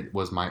is it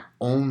was my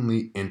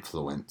only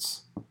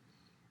influence.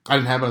 I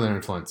didn't have other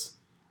influence.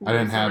 I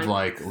didn't have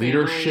like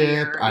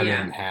leadership. I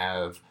didn't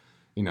have,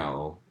 you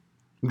know,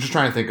 I'm just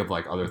trying to think of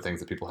like other things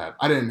that people have.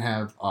 I didn't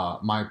have,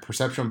 my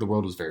perception of the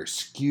world was very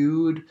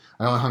skewed.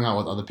 I only hung out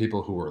with other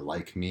people who were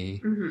like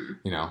me,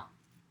 you know.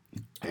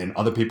 and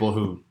other people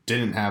who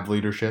didn't have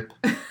leadership.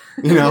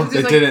 You know, It's they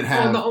just, didn't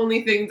have. the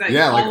only things that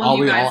all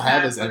we guys all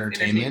have was is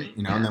entertainment.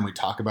 You know, Yeah. and then we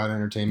talk about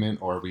entertainment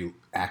or we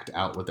act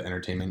out what the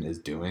entertainment is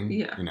doing.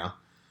 Yeah. You know,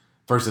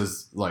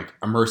 versus like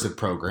immersive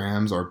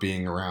programs or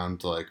being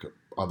around like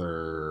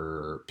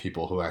other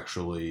people who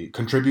actually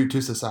contribute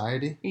to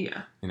society.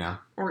 Yeah. You know,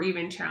 or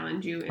even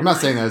challenge you. I'm not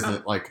saying that as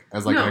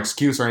No. an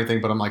excuse or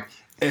anything, but I'm like,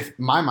 if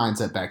my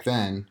mindset back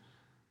then,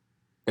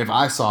 if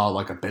I saw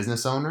like a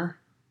business owner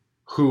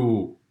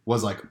who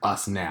was like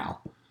us now,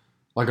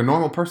 like a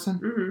normal person,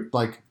 Mm-hmm.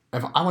 like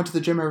if I went to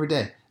the gym every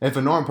day, if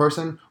a normal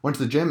person went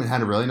to the gym and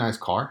had a really nice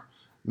car,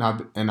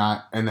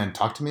 and then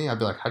talked to me, I'd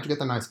be like, how'd you get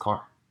that nice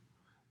car?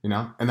 You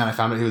know, and then I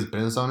found out he was a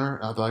business owner,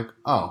 and I'd be like,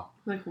 oh,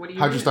 Like, what do you?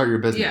 how'd you start your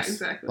business? Yeah,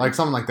 exactly. Like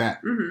something like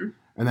that. Mm-hmm.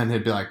 And then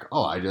he'd be like,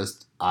 oh,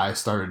 I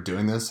started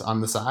doing this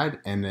on the side,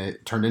 and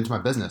it turned into my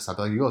business. I'd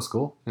be like, you go to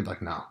school? He'd be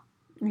like, no.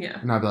 Yeah.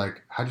 And I'd be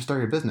like, how'd you start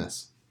your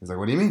business? He's like,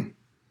 what do you mean?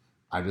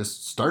 I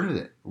just started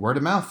it, word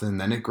of mouth, and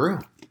then it grew.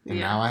 And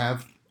Yeah. now I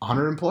have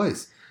 100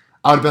 employees.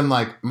 I would have been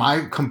like,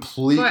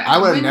 I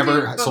would have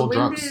never sold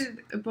drugs.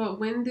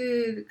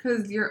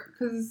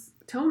 Because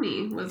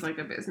Tony was like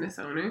a business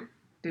owner.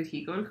 Did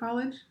he go to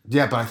college?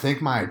 Yeah, but I think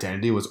my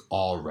identity was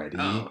already.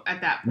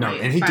 At that point. No,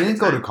 and he by the didn't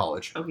go to time-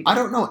 college. Oh, he I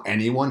didn't. don't know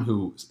anyone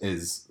who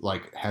is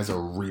like has a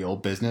real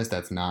business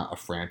that's not a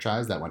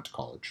franchise that went to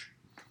college.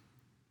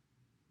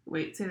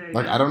 Wait, say that again.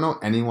 Like, I don't know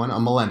anyone, a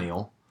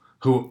millennial,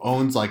 who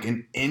owns like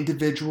an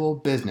individual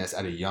business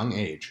at a young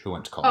age who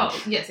went to college.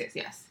 Oh, yes.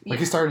 Like,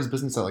 he started his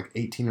business at like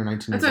 18 or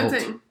 19 That's years what I'm old.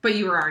 saying. But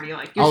you were already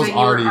like, I was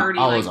already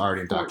like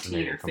indoctrinated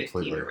 14 or 15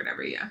 completely. or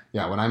whatever, yeah.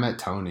 Yeah, when I met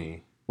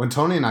Tony, when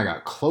Tony and I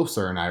got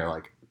closer and I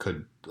like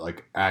could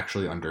like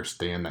actually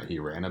understand that he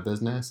ran a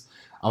business,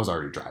 I was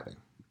already driving.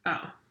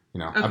 Oh. You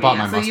know, Okay, I bought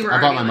yeah, my so you Mustang. were I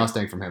bought already, my like-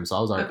 Mustang from him, so I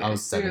was Okay, I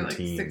was so you're, like,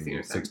 17, 16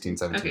 or 16,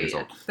 17 Okay, years yeah.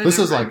 old. Then This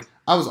you're was fine. like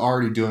I was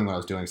already doing what I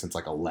was doing since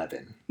like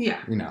 11. Yeah.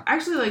 You know.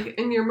 Actually, like,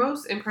 in your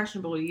most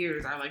impressionable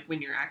years are, like,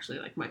 when you're actually,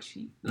 like, much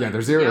Yeah,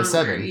 they're 0 to younger.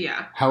 7.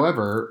 Yeah.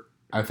 However,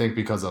 I think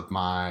because of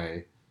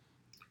my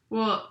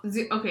Well,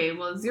 0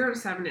 to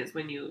 7 is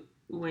when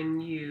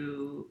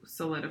you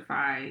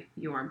solidify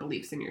your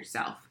beliefs in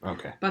yourself.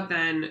 okay. But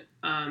then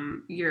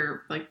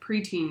your, like,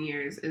 preteen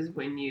years is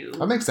when you...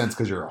 That makes sense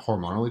because you're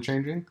hormonally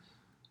changing.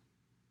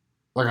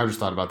 Like, I just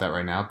thought about that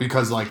right now.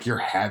 Because, like, you're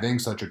having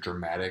such a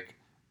dramatic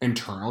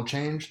internal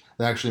change,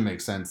 that actually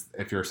makes sense.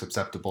 If you're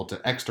susceptible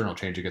to external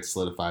change, it gets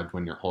solidified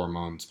when your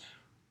hormones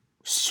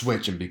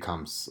switch and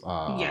becomes...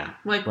 yeah,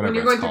 like whatever when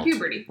you're it's going through called.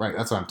 puberty. Right,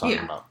 that's what I'm talking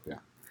Yeah. about. Yeah.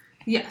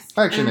 Yes.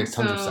 That actually And makes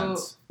tons of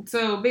sense.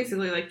 So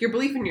basically, like, your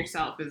belief in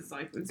yourself is,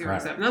 like, 0 Right.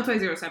 to 7. That's why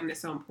 0 to 7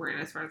 is so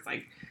important as far as,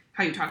 like,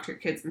 how you talk to your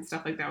kids and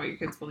stuff like that, what your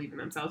kids believe in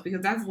themselves,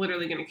 because that's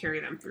literally going to carry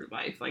them through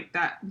life. Like,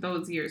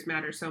 those years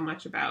matter so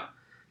much about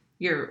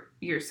your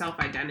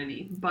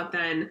self-identity. But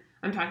then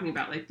I'm talking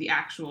about, like, the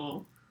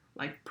actual,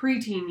 like,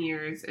 preteen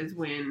years is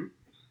when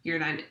you're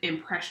then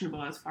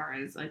impressionable as far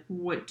as, like,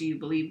 what do you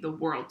believe the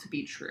world to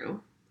be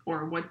true?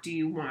 Or what do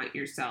you want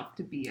yourself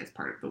to be as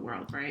part of the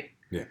world, right?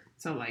 Yeah.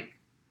 So, like,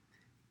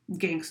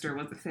 gangster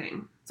was a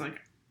thing. It's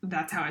like,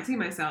 that's how I see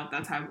myself.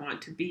 That's how I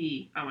want to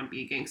be. I want to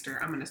be a gangster.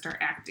 I'm going to start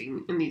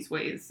acting in these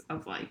ways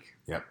of, like,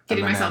 Yep.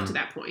 getting myself Eminem, to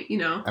that point, you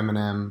know?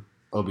 Eminem,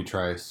 Obi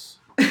Trice,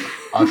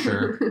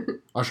 Usher.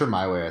 Usher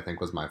My Way, I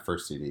think, was my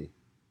first CD.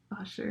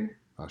 Usher.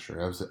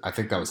 Usher. I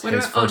think that was What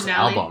his about first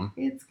Nelly? album.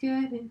 It's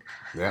good.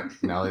 Yep,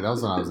 Nelly. That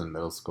was when I was in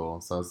middle school,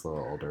 so I was a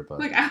little older. But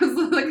Like, I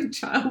was like a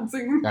child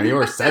singing. Yeah, you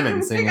were 7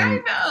 Like, singing. I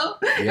know.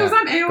 It Yeah, was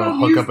on AOL go hook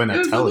Music. up in a It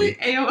was telly.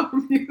 only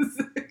AOL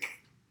Music.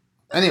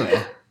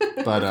 Anyway,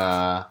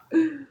 but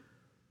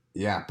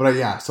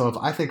yeah. So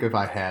if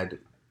I had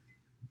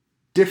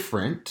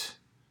different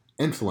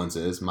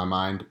influences, my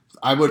mind,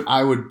 I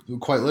would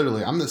quite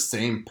literally. I'm the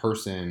same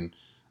person.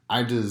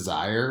 I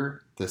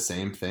desire the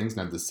same things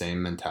and have the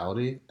same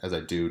mentality as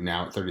I do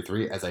now at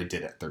 33 as I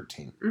did at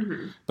 13.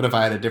 Mm-hmm. But if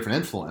I had a different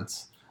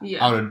influence,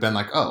 Yeah. I would have been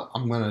like, oh,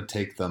 I'm going to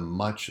take the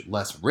much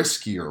less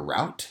riskier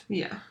route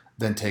Yeah.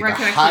 than take Where I a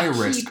can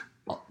actually high risk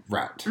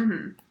route.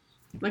 Mm-hmm.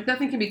 Like,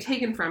 nothing can be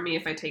taken from me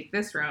if I take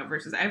this route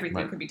versus everything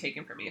Right. can be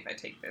taken from me if I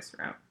take this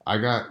route.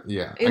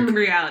 In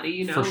reality,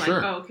 you know, For like,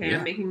 sure. oh, okay, Yeah.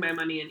 I'm making my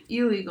money in an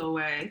illegal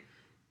way.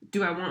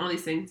 Do I want all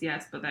these things?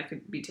 Yes, but that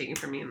could be taken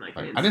from me in, like,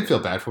 an I instant. didn't feel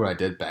bad for what I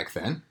did back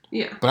then,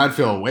 Yeah. but I'd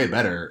feel way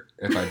better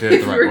if I did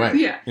it the right way.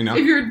 Yeah. You know?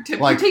 If you're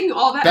Like, taking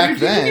all that back energy,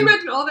 then- can you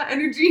imagine all that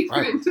energy you put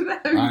Right. into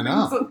that? I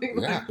know. Something,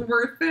 Yeah. like,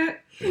 worth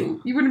it. Yeah.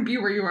 You wouldn't be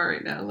where you are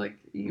right now. Like,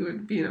 you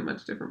would be in a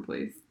much different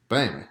place. But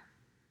anyway,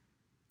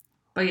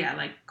 But yeah,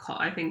 like,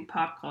 I think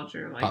pop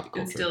culture, like, Pop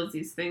culture. instills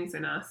these things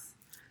in us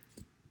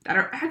that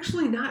are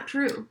actually not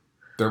true.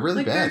 they're really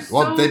Like, bad. they're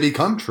Well, so- they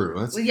become true.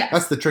 That's, Well, yes.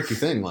 that's the tricky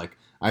thing. Like,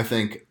 I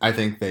think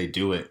they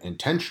do it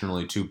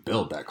intentionally to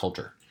build that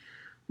culture.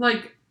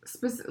 Like,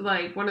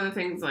 like, one of the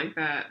things, like,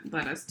 that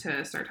led us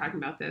to start talking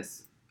about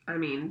this, I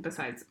mean,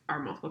 besides our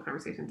multiple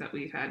conversations that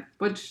we've had,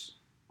 which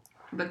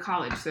the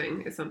college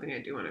thing is something I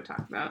do want to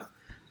talk about.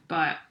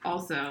 But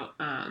also,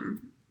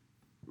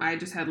 I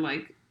just had,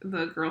 like,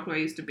 the girl who I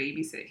used to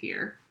babysit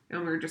here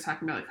and we were just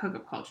talking about like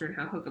hookup culture and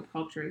how hookup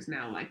culture is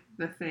now like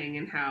the thing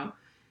and how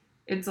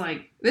it's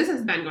like this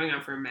has been going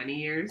on for many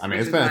years. I mean,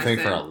 it's been a thing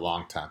for a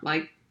long time.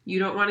 Like you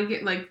don't want to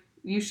get like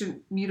you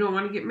don't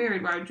want to get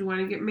married. Why would you want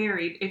to get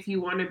married if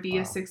you want to be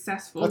a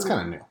successful? That's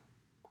kind of new.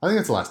 I think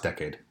it's the last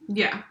decade.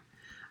 Yeah.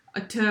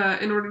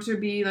 In order to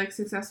be like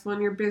successful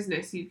in your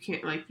business, you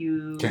can't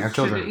have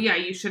children. Yeah,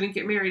 you shouldn't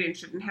get married and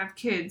shouldn't have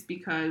kids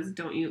because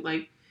don't you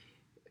like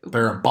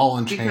they're a ball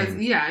and chain. Because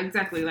yeah,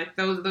 exactly. Like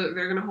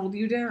they're gonna hold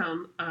you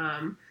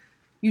down.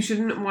 You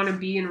shouldn't want to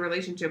be in a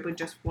relationship with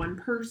just one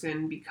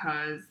person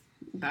because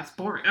that's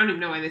boring. I don't even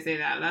know why they say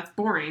that. That's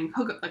boring.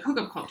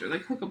 Hookup culture.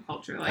 Like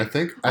I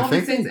think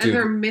these things, and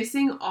they're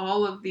missing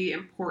all of the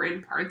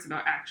important parts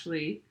about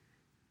actually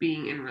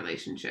being in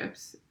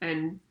relationships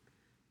and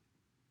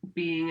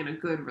being in a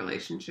good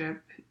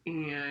relationship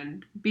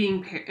and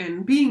being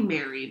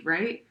married,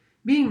 right?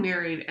 Being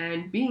married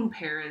and being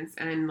parents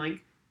and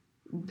like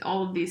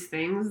all of these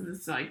things.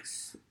 It's like,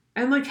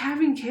 and like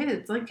having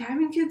kids. Like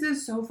having kids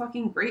is so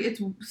fucking great.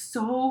 It's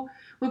so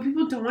when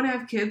people don't want to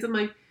have kids, I'm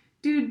like,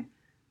 dude.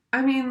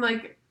 I mean,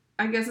 like,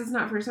 I guess it's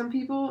not for some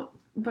people,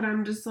 but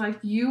I'm just like,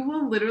 you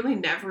will literally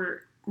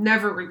never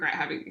regret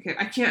having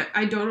a kid.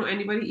 I don't know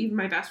anybody, even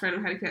my best friend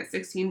who had a kid at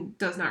 16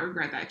 does not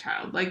regret that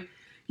child. Like,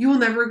 you will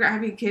never regret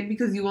having a kid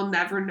because you will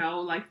never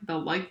know, like,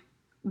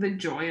 the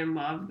joy and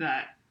love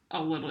that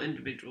a little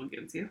individual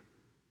gives you.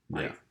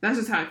 Like, that's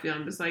just how I feel.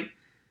 I'm just like,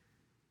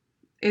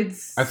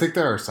 I think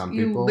there are some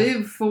people. You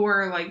live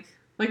for, like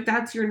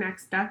that's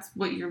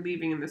what you're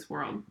leaving in this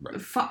world.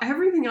 Right.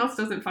 Everything else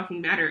doesn't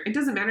fucking matter. It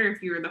doesn't matter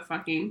if you're the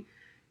fucking,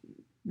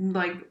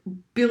 like,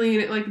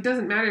 billion, like, it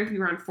doesn't matter if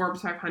you're on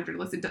Forbes 500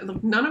 list.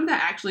 Like, none of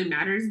that actually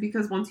matters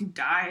because once you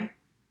die,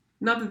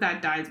 not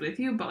that dies with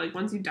you, but, like,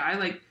 once you die,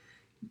 like,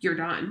 you're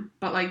done.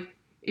 But, like,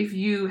 if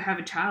you have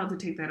a child to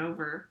take that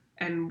over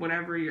and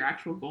whatever your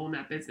actual goal in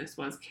that business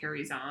was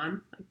carries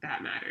on, like,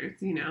 that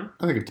matters, you know?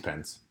 I think it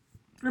depends.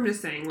 I'm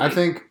just saying.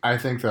 Like, I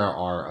think there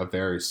are a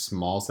very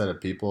small set of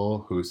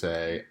people who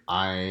say,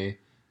 Sorry,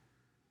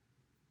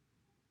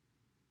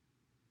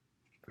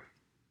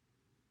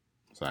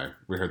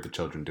 we heard the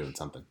children doing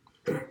something.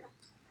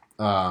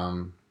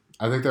 I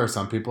think there are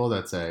some people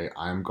that say,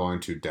 I'm going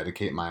to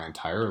dedicate my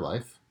entire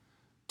life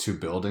to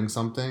building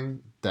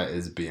something that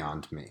is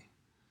beyond me.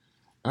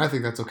 And I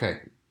think that's okay.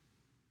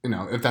 You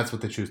know, if that's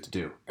what they choose to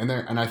do. And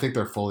I think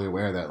they're fully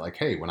aware that, like,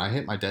 hey, when I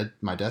hit my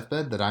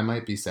deathbed, that I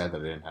might be sad that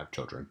I didn't have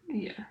children.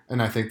 Yeah.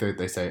 And I think that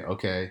they say,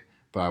 okay,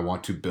 but I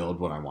want to build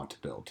what I want to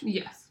build.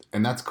 Yes.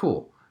 And that's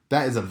cool.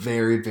 That is a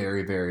very,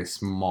 very, very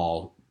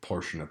small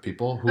portion of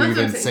people who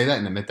even say that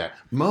and admit that.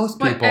 Most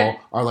people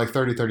are like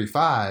 30,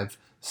 35,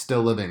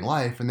 still living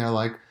life, and they're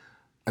like,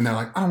 I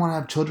don't want to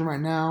have children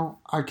right now.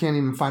 I can't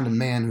even find a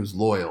man who's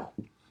loyal.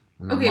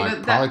 And okay, I'm like,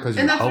 but probably because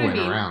you're hoeing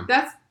around.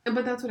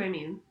 But that's what I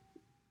mean.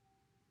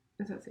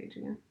 Is that Sage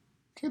again?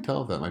 Can't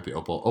tell if that might be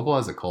Opal. Opal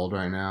has a cold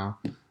right now,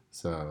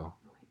 so.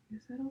 Wait,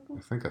 is that Opal?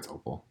 I think that's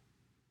Opal.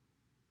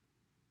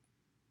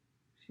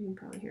 She can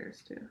probably hear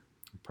us too.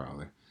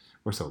 Probably.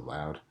 We're so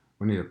loud.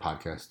 We need a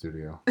podcast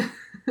studio.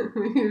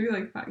 We need to be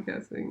like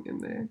podcasting in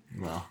there.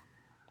 Well,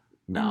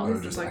 no,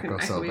 it'll just like echo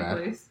so bad.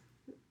 Place.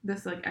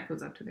 This like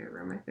echoes up to their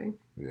room, I think.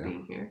 Yeah.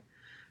 Being here,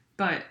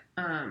 but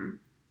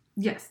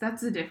yes,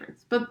 that's the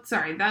difference. But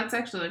sorry, that's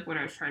actually like what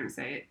I was trying to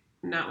say.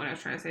 Not what I was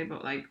trying to say,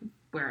 but like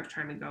where I was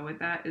trying to go with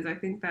that is I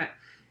think that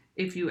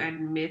if you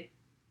admit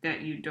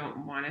that you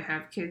don't want to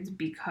have kids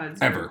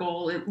because your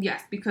goal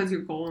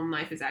in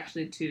life is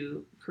actually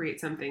to create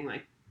something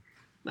like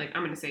I'm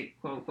going to say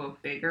quote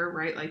unquote bigger,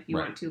 right? Like you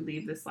want to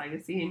leave this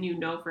legacy and you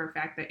know for a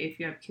fact that if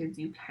you have kids,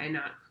 you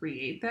cannot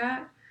create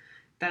that.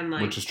 Then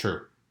like, which is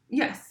true.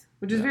 Yes.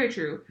 Which is very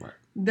true. Right.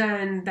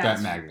 Then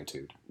that's that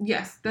magnitude.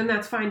 Yes. Then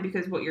that's fine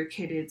because what your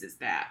kid is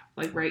that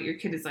like, right. Your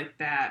kid is like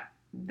that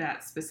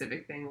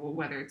specific thing,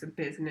 whether it's a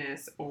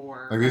business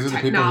or like these are the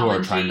people who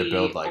are trying to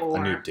build like a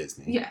new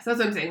Disney. Yes, that's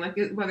what I'm saying. Like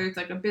whether it's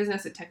like a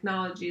business, a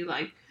technology,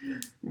 like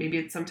maybe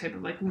it's some type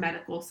of like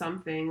medical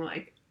something,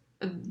 like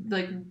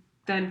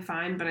then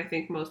fine. But I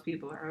think most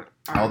people are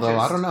although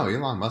I don't know,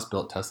 Elon Musk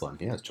built Tesla and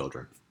he has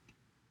children.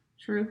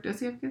 True. Does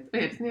he have kids? Oh,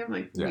 yeah, doesn't he have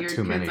like weird too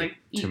kids many, like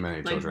too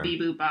many children? Like Bee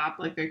Boo Bop,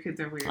 like their kids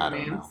are weird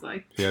names. Know.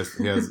 Like he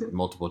has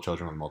multiple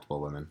children with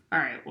multiple women. All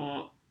right.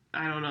 Well,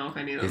 I don't know if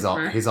any of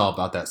those he's all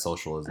about that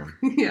socialism.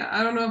 Yeah,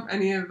 I don't know if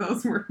any of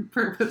those were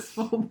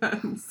purposeful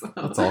then. So.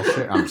 That's all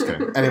shit. I'm just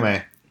kidding.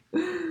 Anyway.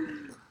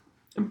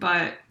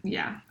 But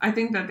yeah, I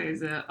think that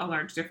there's a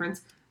large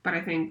difference. But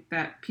I think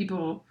that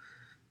people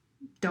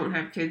don't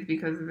have kids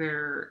because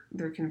they're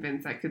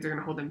convinced that kids are going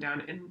to hold them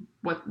down. And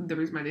what the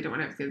reason why they don't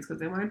want to have kids because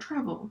they want to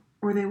travel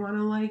or they want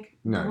to like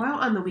go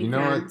out on the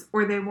weekends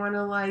or they want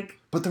to like.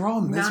 But they're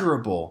all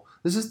miserable.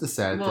 This is the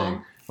sad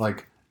thing.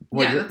 Like.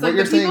 What like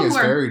you're saying is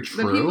very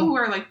true. The people who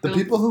are like the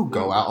people who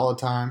go out all the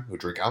time, who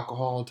drink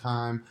alcohol all the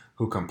time,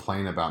 who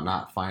complain about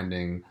not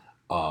finding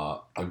a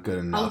good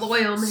enough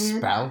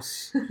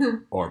spouse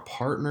or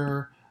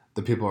partner.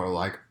 The people are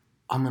like,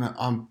 I'm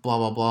blah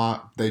blah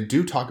blah. They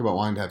do talk about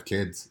wanting to have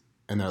kids,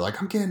 and they're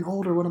like, I'm getting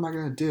older. What am I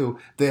gonna do?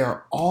 They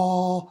are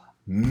all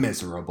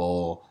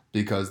miserable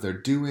because they're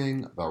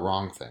doing the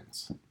wrong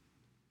things.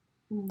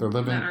 They're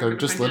living. That aren't They're gonna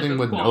just find living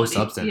with no quality.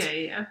 substance.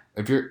 Yeah.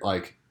 If you're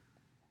like,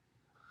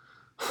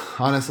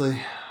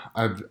 honestly,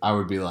 I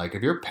would be like,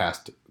 if you're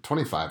past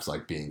 25 is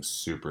like being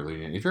super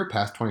lenient. If you're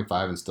past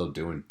 25 and still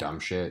doing dumb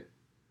shit,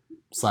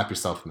 slap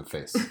yourself in the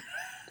face.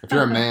 If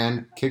you're a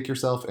man, kick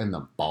yourself in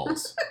the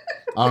balls.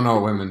 I don't know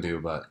what women do,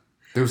 but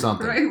do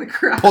something. Right in the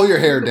crowd. Pull your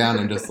hair down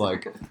and just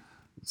like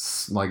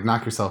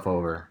knock yourself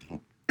over.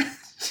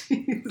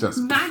 Just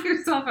knock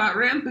yourself out,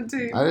 ram the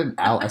table. I didn't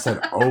out. I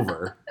said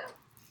over.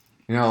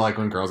 You know, like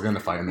when girls get in a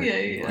fight and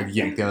they Yeah. like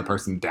yank the other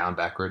person down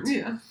backwards.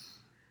 Yeah.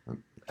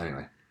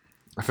 Anyway,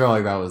 I feel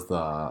like that was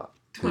the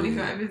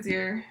 25 is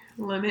your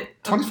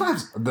limit. 25.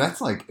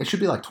 That's like it should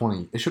be like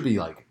 20. It should be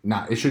like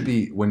not. It should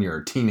be when you're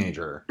a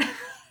teenager.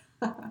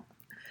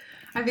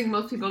 I think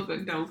most people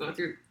don't go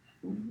through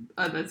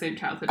the same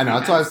childhood. I know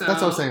that's what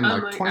I was saying.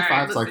 I'm Like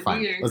 25 is like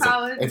fine. You're in Listen,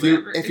 college, if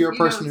you're a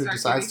person who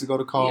decides to go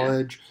to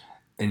college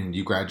and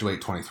you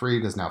graduate 23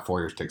 because now 4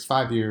 years takes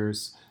 5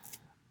 years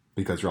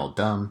because you're all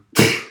dumb.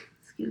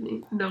 Excuse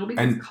me. No,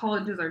 because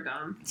colleges are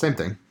dumb. Same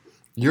thing.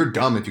 You're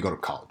dumb if you go to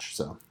college.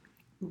 So.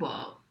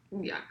 Well,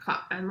 yeah,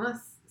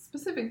 unless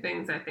specific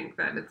things, I think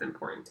that it's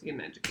important to get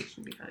an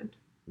education behind.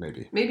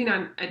 Maybe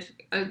not.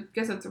 I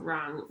guess that's a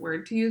wrong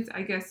word to use.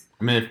 I guess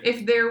I mean,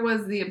 if there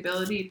was the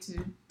ability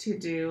to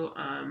do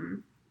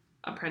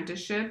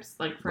apprenticeships,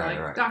 like for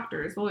right.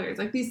 doctors, lawyers,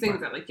 like these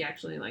things that like you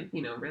actually like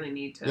really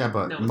need to. Yeah,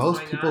 but know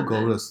most people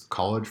go to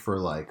college for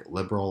like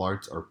liberal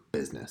arts or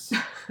business.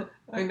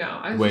 I know.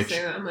 I was just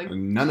saying that. I'm like,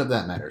 none of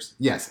that matters.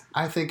 Yes,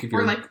 I think if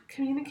you're or like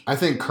communication. I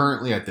think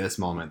currently at this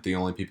moment, the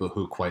only people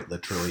who quite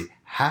literally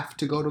have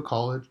to go to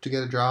college to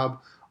get a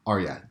job are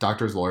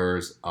doctors,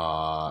 lawyers,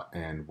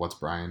 and what's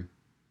Brian?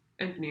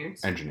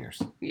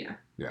 Engineers. Yeah.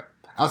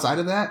 Outside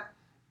of that,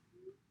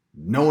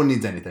 no one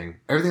needs anything.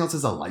 Everything else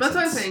is a license. That's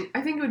what I'm saying.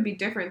 I think it would be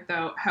different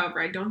though. However,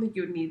 I don't think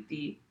you would need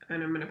the,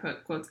 and I'm going to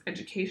put quotes,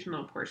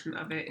 educational portion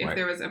of it. If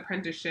there was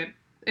apprenticeship,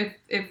 if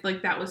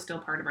like that was still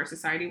part of our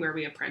society where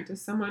we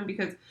apprentice someone,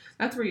 because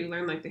that's where you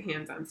learn like the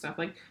hands-on stuff.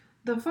 Like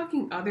the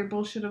fucking other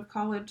bullshit of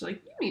college,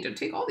 like you need to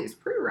take all these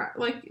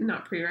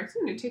not prereqs,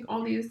 you need to take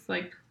all these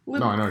like no, I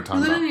know what you're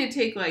talking you about. literally need to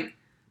take like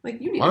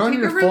you need Why to take do I a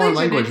need a foreign religion,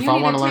 language and if you I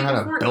need want to learn take how a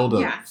to foreign- build a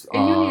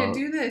and you need to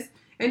do this,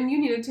 and you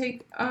need to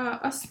take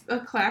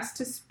a class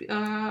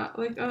to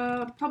like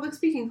a public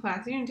speaking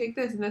class. You need to take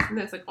this and this and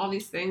this, like all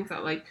these things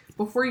that like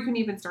before you can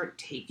even start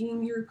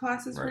taking your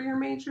classes for your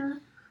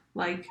major.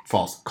 Like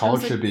false.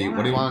 College should be why?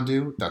 what do you want to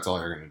do? That's all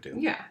you're going to do.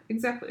 Yeah,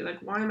 exactly. Like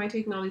why am I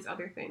taking all these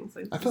other things?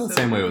 Like I feel the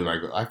same way with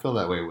regular. I feel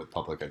that way with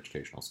public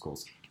educational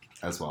schools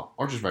as well,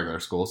 or just regular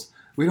schools.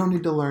 We don't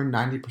need to learn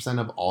 90%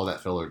 of all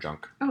that filler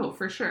junk. Oh,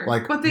 for sure.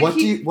 Like, but what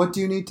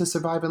do you need to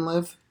survive and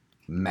live?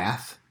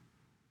 Math,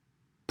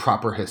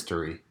 proper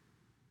history,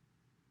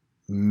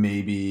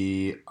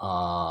 maybe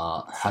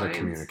how to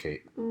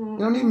communicate. You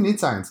don't even need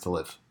science to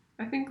live.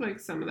 I think like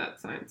some of that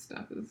science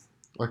stuff is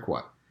like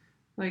what?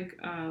 Like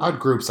I'd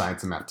group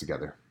science and math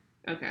together.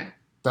 Okay.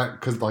 That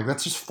because like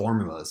that's just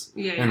formulas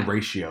and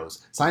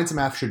ratios. Science and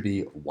math should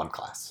be one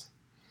class,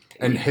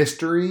 and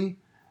history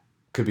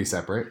could be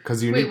separate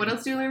because you. Wait, what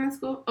else do you learn in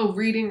school? Oh,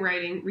 reading and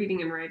writing.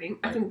 Right.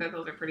 I think that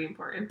those are pretty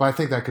important. But I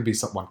think that could be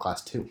one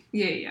class too.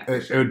 Yeah.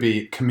 It would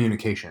be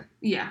communication.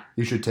 Yeah.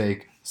 You should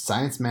take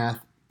science, math,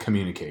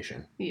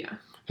 communication. Yeah.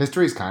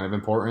 History is kind of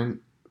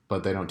important,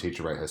 but they don't teach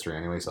you right history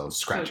anyway, so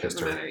scratch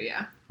history. Matter,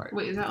 yeah. Right.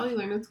 Wait, is that all you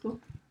learn in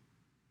school?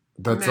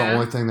 That's the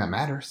only thing that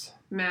matters.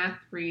 Math,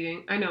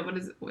 reading. I know, but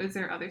is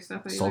there other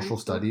stuff that you Social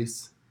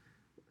studies.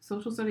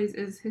 Social studies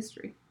is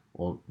history.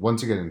 Well,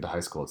 once you get into high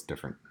school, it's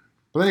different.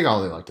 But then you got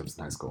all the electives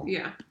in high school.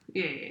 Yeah.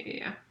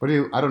 What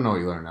I don't know what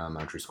you learn in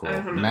elementary school. I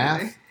don't know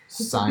Math,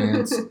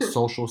 science,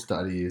 social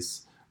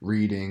studies,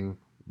 reading,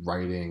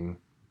 writing,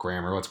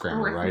 grammar. What's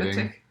grammar?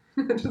 Writing.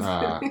 This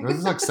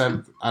is like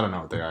 7. I don't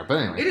know what they are, but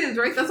anyway. It is,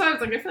 right? That's why I was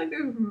like, I feel like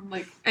they're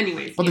like,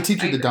 anyways. But they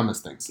teach you the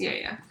dumbest things.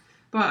 Yeah.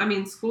 But I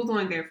mean, school's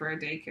only there for a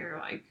daycare,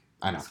 like.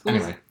 I know. School's,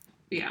 anyway.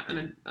 Yeah,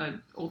 and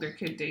an older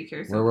kid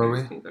daycare. So where were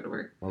we? Can go to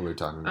work. What were we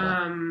talking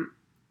about?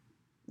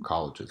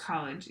 Colleges.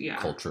 College, yeah.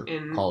 Culture.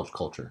 College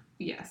culture.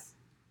 Yes.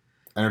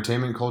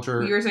 Entertainment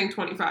culture. You were saying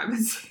 25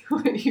 is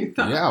what you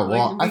thought. Yeah,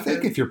 well, I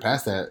think if you're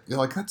past that, you're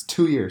like, that's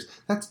 2 years.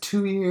 That's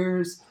 2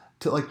 years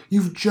to, like,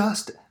 you've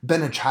just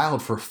been a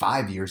child for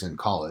 5 years in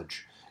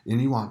college,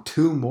 and you want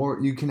 2 more,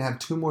 you can have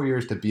 2 more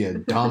years to be a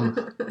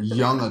dumb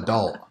young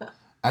adult.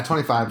 At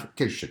 25,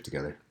 get your shit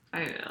together.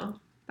 I know.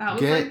 That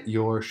was get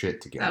your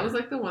shit together. That was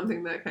like the one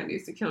thing that kind of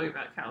used to kill me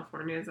about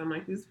California is I'm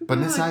like, these people. But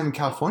it's like, not even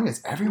California,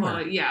 it's everywhere.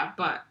 Well, yeah,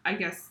 but I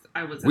guess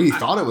I was. We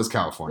thought it was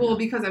California. Well,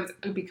 because I was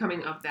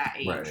becoming of that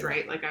age,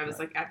 right? Like I was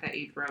right. like at that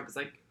age where I was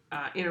like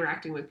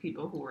interacting with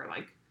people who were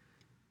like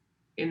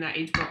in that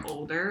age but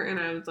older, and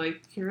I was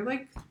like, you're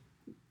like,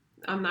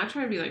 I'm not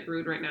trying to be like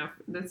rude right now.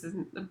 This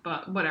isn't,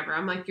 but whatever.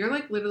 I'm like, you're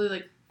like literally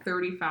like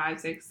 35,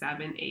 6,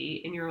 7,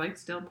 8, and you're like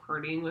still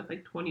partying with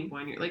like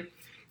 21. You're like,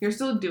 you're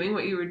still doing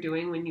what you were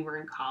doing when you were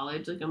in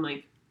college. Like I'm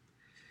like,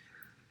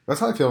 That's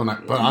how I feel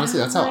but honestly,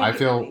 that's how I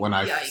feel when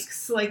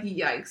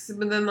yikes.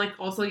 But then, like,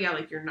 also, yeah,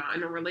 like, you're not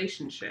in a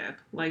relationship.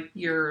 Like,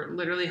 you're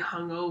literally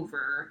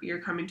hungover.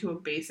 You're coming to a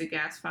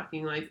basic-ass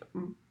fucking,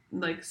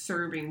 like,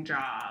 serving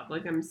job.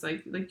 Like, I'm just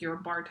like, you're a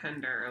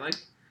bartender. Like,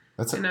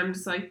 and I'm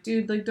just like,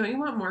 dude, like, don't you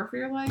want more for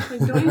your life? Like,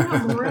 don't you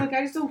want more? Like,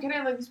 I just don't get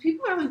it. Like, these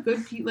people are, like,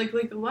 good people. Like,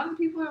 a lot of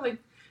people are, like,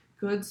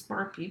 good,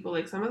 smart people.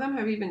 Like, some of them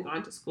have even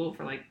gone to school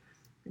for, like,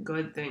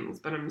 good things.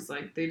 But I'm just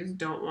like, they just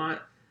don't want...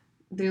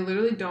 They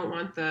literally don't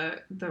want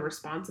the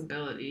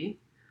responsibility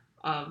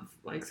of,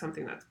 like,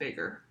 something that's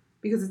bigger.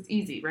 Because it's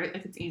easy, right?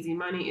 Like, it's easy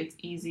money. It's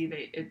easy.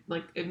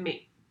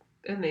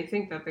 And they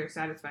think that they're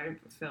satisfied and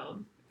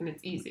fulfilled. And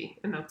it's easy.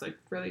 And that's, like,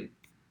 really...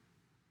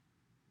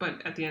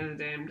 But at the end of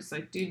the day, I'm just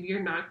like, dude, you're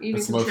not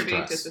even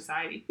contributing to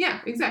society. Yeah,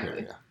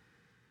 exactly. Yeah.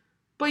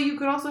 But you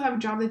could also have a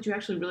job that you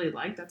actually really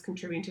like that's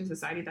contributing to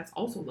society that's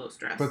also low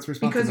stress. But it's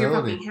responsibility. Because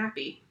you're fucking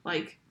happy.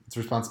 Like... It's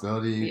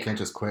responsibility. You can't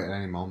just quit at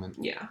any moment.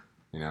 Yeah.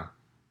 You know?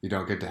 You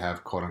don't get to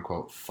have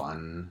quote-unquote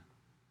fun.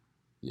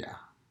 Yeah.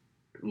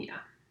 Yeah.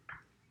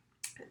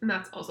 And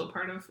that's also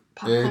part of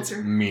pop culture. It's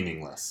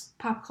meaningless.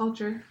 Pop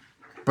culture.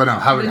 But no,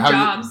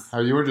 how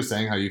you were just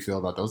saying how you feel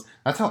about those.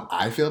 That's how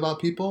I feel about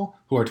people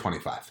who are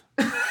 25.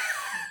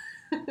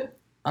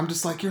 I'm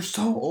just like, you're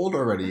so old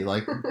already.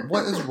 Like,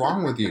 what is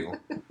wrong with you?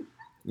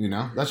 You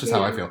know? That's just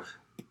how I feel.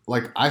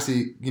 Like, I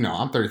see,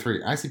 I'm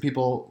 33. I see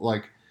people,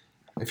 like,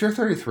 if you're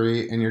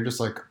 33 and you're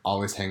just, like,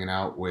 always hanging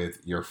out with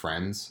your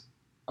friends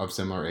of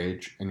similar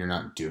age and you're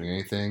not doing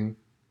anything,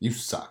 you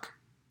suck.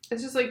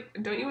 It's just like,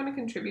 don't you want to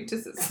contribute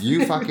to society?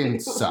 You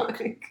fucking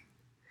suck.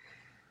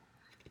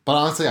 But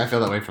honestly, I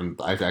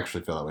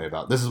actually feel that way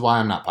about, this is why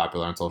I'm not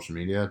popular on social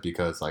media,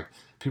 because, like,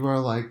 people are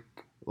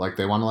like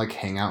they want to, like,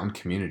 hang out in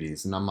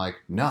communities, and I'm like,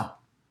 no.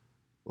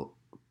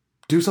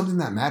 Do something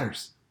that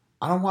matters.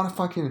 I don't want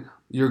to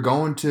you're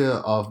going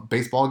to a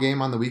baseball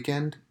game on the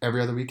weekend, every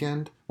other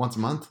weekend, once a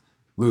month?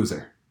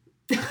 Loser.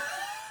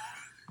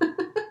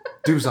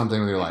 Do something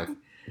with your life.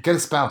 Get a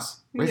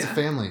spouse. Raise a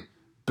family.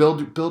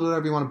 Build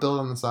whatever you want to build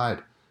on the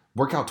side.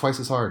 Work out twice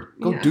as hard.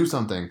 Go do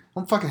something.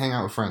 Don't fucking hang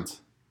out with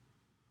friends.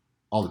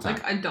 All the time.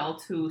 Like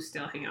adults who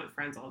still hang out with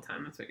friends all the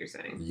time. That's what you're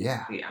saying.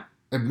 Yeah. Yeah.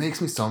 It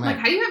makes me so mad. Like,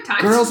 how do you have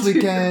time? Girls'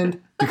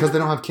 weekend. Because they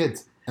don't have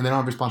kids. And they don't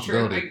have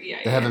responsibility. True.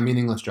 They have a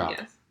meaningless job.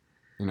 Yes.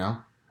 You know?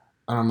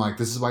 And I'm like,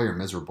 this is why you're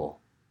miserable.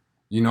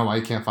 You know why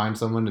you can't find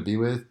someone to be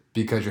with?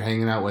 Because you're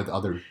hanging out with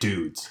other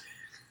dudes.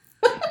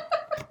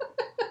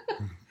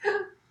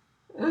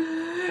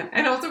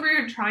 And also where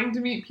you're trying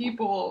to meet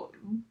people.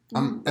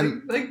 But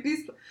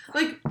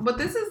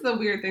this is the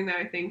weird thing that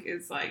I think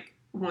is, like,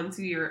 once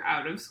you're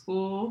out of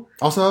school.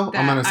 Also,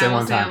 I'm going to say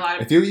one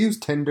time, if you use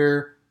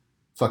Tinder,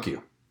 fuck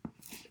you.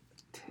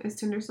 Is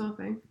Tinder still a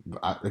thing?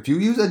 If you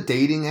use a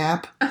dating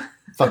app,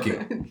 fuck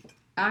you.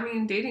 I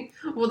mean, dating.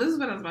 Well, this is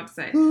what I was about to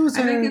say.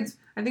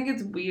 I think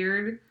it's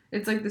weird.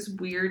 It's like this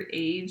weird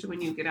age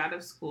when you get out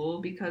of school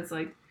because,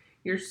 like,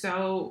 you're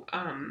so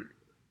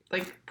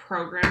like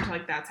programmed to,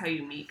 like, that's how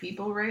you meet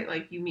people, right?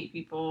 Like, you meet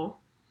people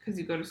because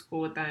you go to school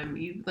with them.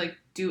 You, like,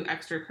 do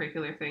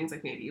extracurricular things,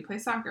 like maybe you play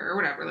soccer or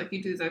whatever. Like,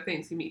 you do these other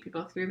things. You meet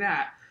people through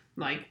that,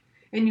 like,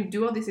 and you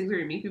do all these things where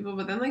you meet people.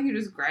 But then, like, you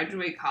just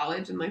graduate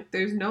college and, like,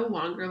 there's no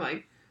longer,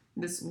 like,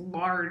 this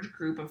large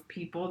group of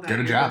people that get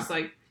a job. Just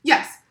like,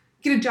 yes.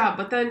 Get a job,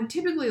 but then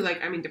typically,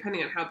 like, I mean,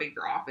 depending on how big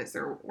your office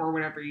or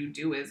whatever you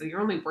do is, like, you're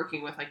only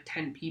working with, like,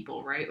 10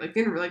 people, right? Like,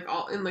 in the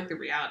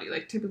reality,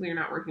 like, typically you're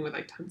not working with,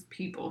 like, tons of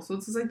people. So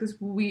it's just, like, this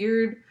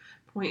weird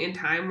point in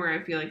time where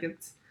I feel like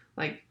it's,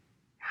 like,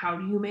 how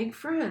do you make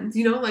friends?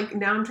 You know, like,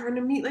 now I'm trying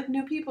to meet, like,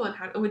 new people and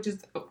which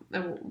is,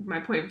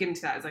 my point of getting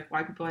to that is, like,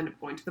 why people end up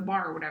going to the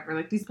bar or whatever.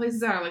 Like, these places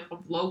that are, like,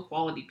 of low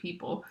quality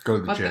people. Go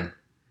to the gym.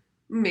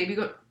 Maybe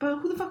go, but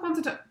who the fuck wants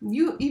to talk?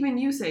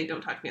 You say don't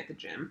talk to me at the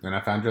gym. And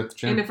I found you at the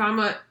gym. And if I'm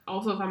a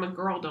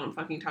girl, don't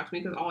fucking talk to me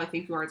because all I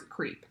think you are is a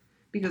creep.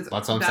 Because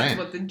that's what I'm saying.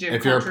 What the gym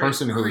if you're a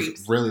person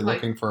who's really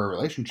looking for a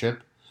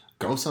relationship,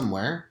 go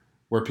somewhere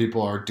where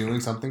people are doing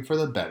something for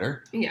the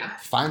better. Yeah.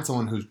 Find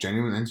someone who's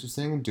genuinely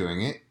interested in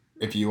doing it.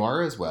 If you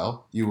are as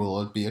well, you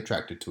will be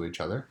attracted to each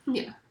other.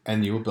 Yeah.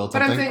 And you will build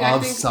something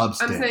of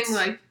substance.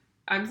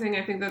 I'm saying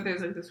I think that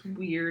there's, like, this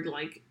weird,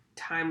 like,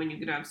 time when you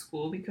get out of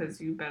school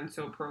because you've been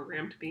so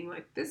programmed to being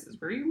like, this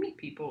is where you meet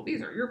people,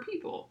 these are your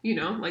people, you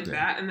know, like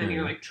that, and then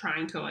you're, like,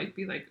 trying to, like,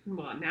 be like,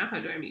 well, now how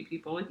do I meet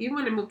people? Like, even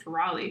when I moved to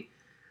Raleigh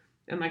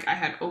and, like, I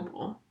had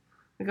Opal,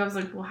 like, I was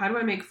like, well, how do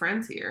I make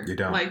friends here? You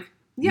don't. Like,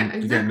 yeah,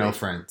 exactly. You get no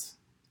friends.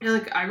 And,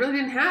 like, I really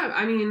didn't have,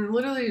 I mean,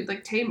 literally,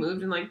 like, Tay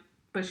moved and, like,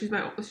 but she's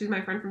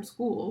my friend from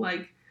school,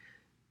 like,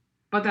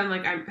 but then,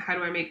 like, how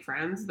do I make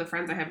friends? The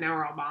friends I have now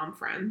are all mom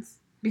friends.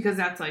 Because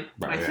that's, like,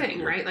 my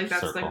thing, right? Like,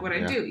 that's, like, what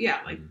I do. Yeah,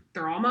 like,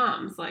 they're all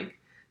moms. Like,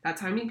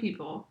 that's how I meet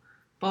people.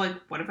 But, like,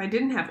 what if I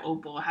didn't have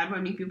Opal? How do I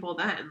meet people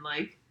then?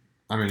 Like...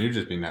 I mean, you'd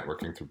just be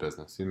networking through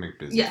business. You'd make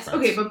business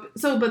friends. Yes,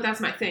 okay, but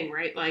that's my thing,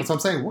 right? Like... That's what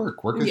I'm saying.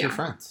 Work with your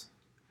friends.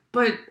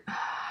 But,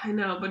 I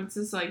know, but it's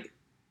just, like,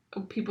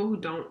 people who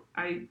don't...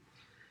 I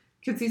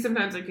can see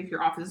sometimes, like, if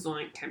your office is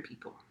only, like, 10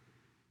 people.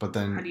 But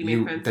then How do you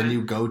make friends then?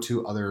 you go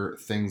to other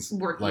things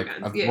Work like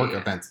events.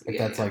 events if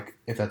Yeah, that's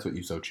if that's what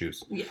you so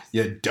choose. Yes.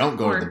 You don't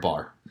go to the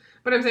bar.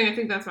 But I'm saying I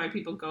think that's why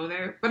people go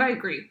there. But I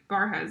agree.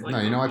 Bar has like...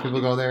 No, you know why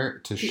people go there?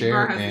 To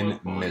share in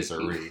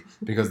misery.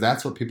 Because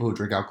that's what people who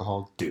drink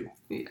alcohol do.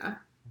 Yeah.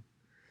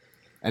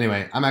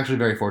 Anyway, I'm actually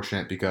very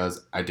fortunate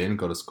because I didn't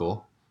go to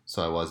school,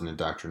 so I wasn't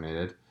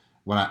indoctrinated.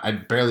 When I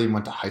barely even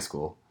went to high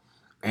school,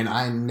 and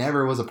I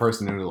never was a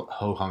person who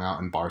hung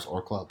out in bars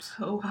or clubs.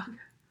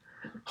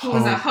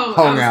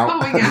 Hung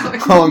out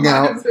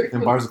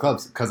in bars and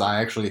clubs because I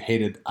actually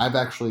hated.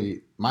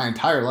 My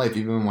entire life,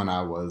 even when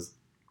I was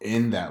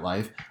in that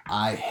life,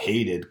 I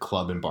hated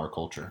club and bar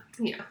culture.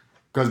 Yeah.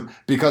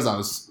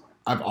 Because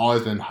I've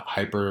always been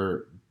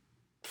hyper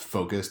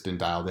focused and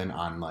dialed in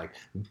on like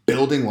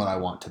building what I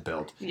want to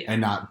build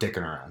and not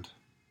dicking around.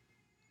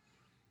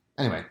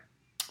 Anyway,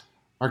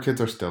 our kids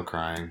are still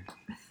crying.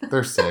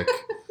 They're sick.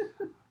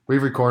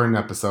 We've recorded an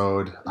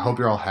episode. I hope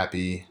you're all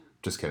happy.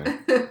 Just kidding.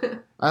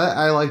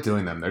 I like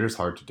doing them. They're just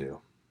hard to do.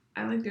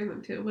 I like doing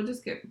them too. We'll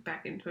just get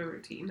back into a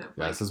routine.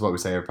 This is what we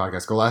say every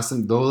podcast. Go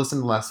listen to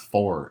the last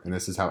 4, and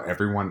this is how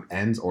everyone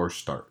ends or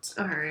starts.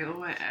 All right, well,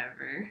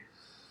 whatever.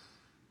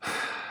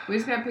 We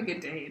just gotta pick a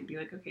day and be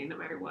like, okay, no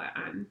matter what,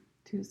 on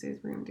Tuesdays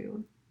we're gonna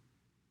do.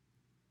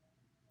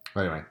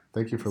 But anyway,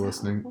 thank you for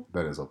listening. Opal?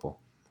 That is Opal.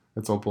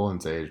 It's Opal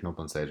and Sage.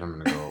 Opal and Sage. I'm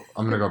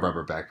gonna go rub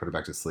her back, put her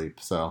back to sleep.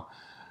 So,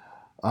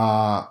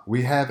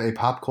 we have a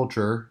pop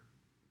culture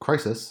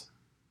crisis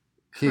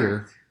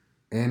here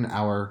in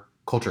our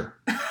culture.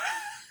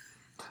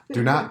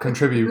 Do not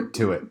contribute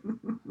to it.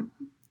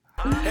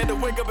 Had to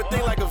wake up and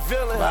think like a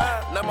villain.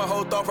 Now my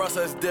whole thought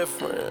process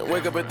different.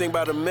 Wake up and think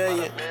about a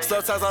million.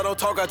 Sometimes I don't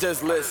talk, I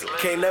just listen.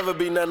 Can't never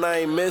be nothing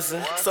I ain't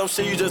missing. Some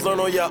shit you just learn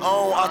on your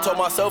own. I told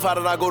myself, how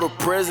did I go to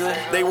prison?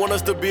 They want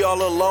us to be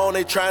all alone.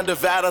 They try and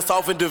divide us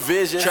off in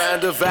division. Try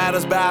and divide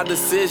us by our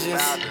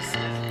decisions.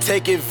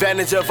 Take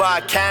advantage of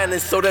our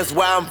kindness, so that's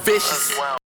why I'm vicious.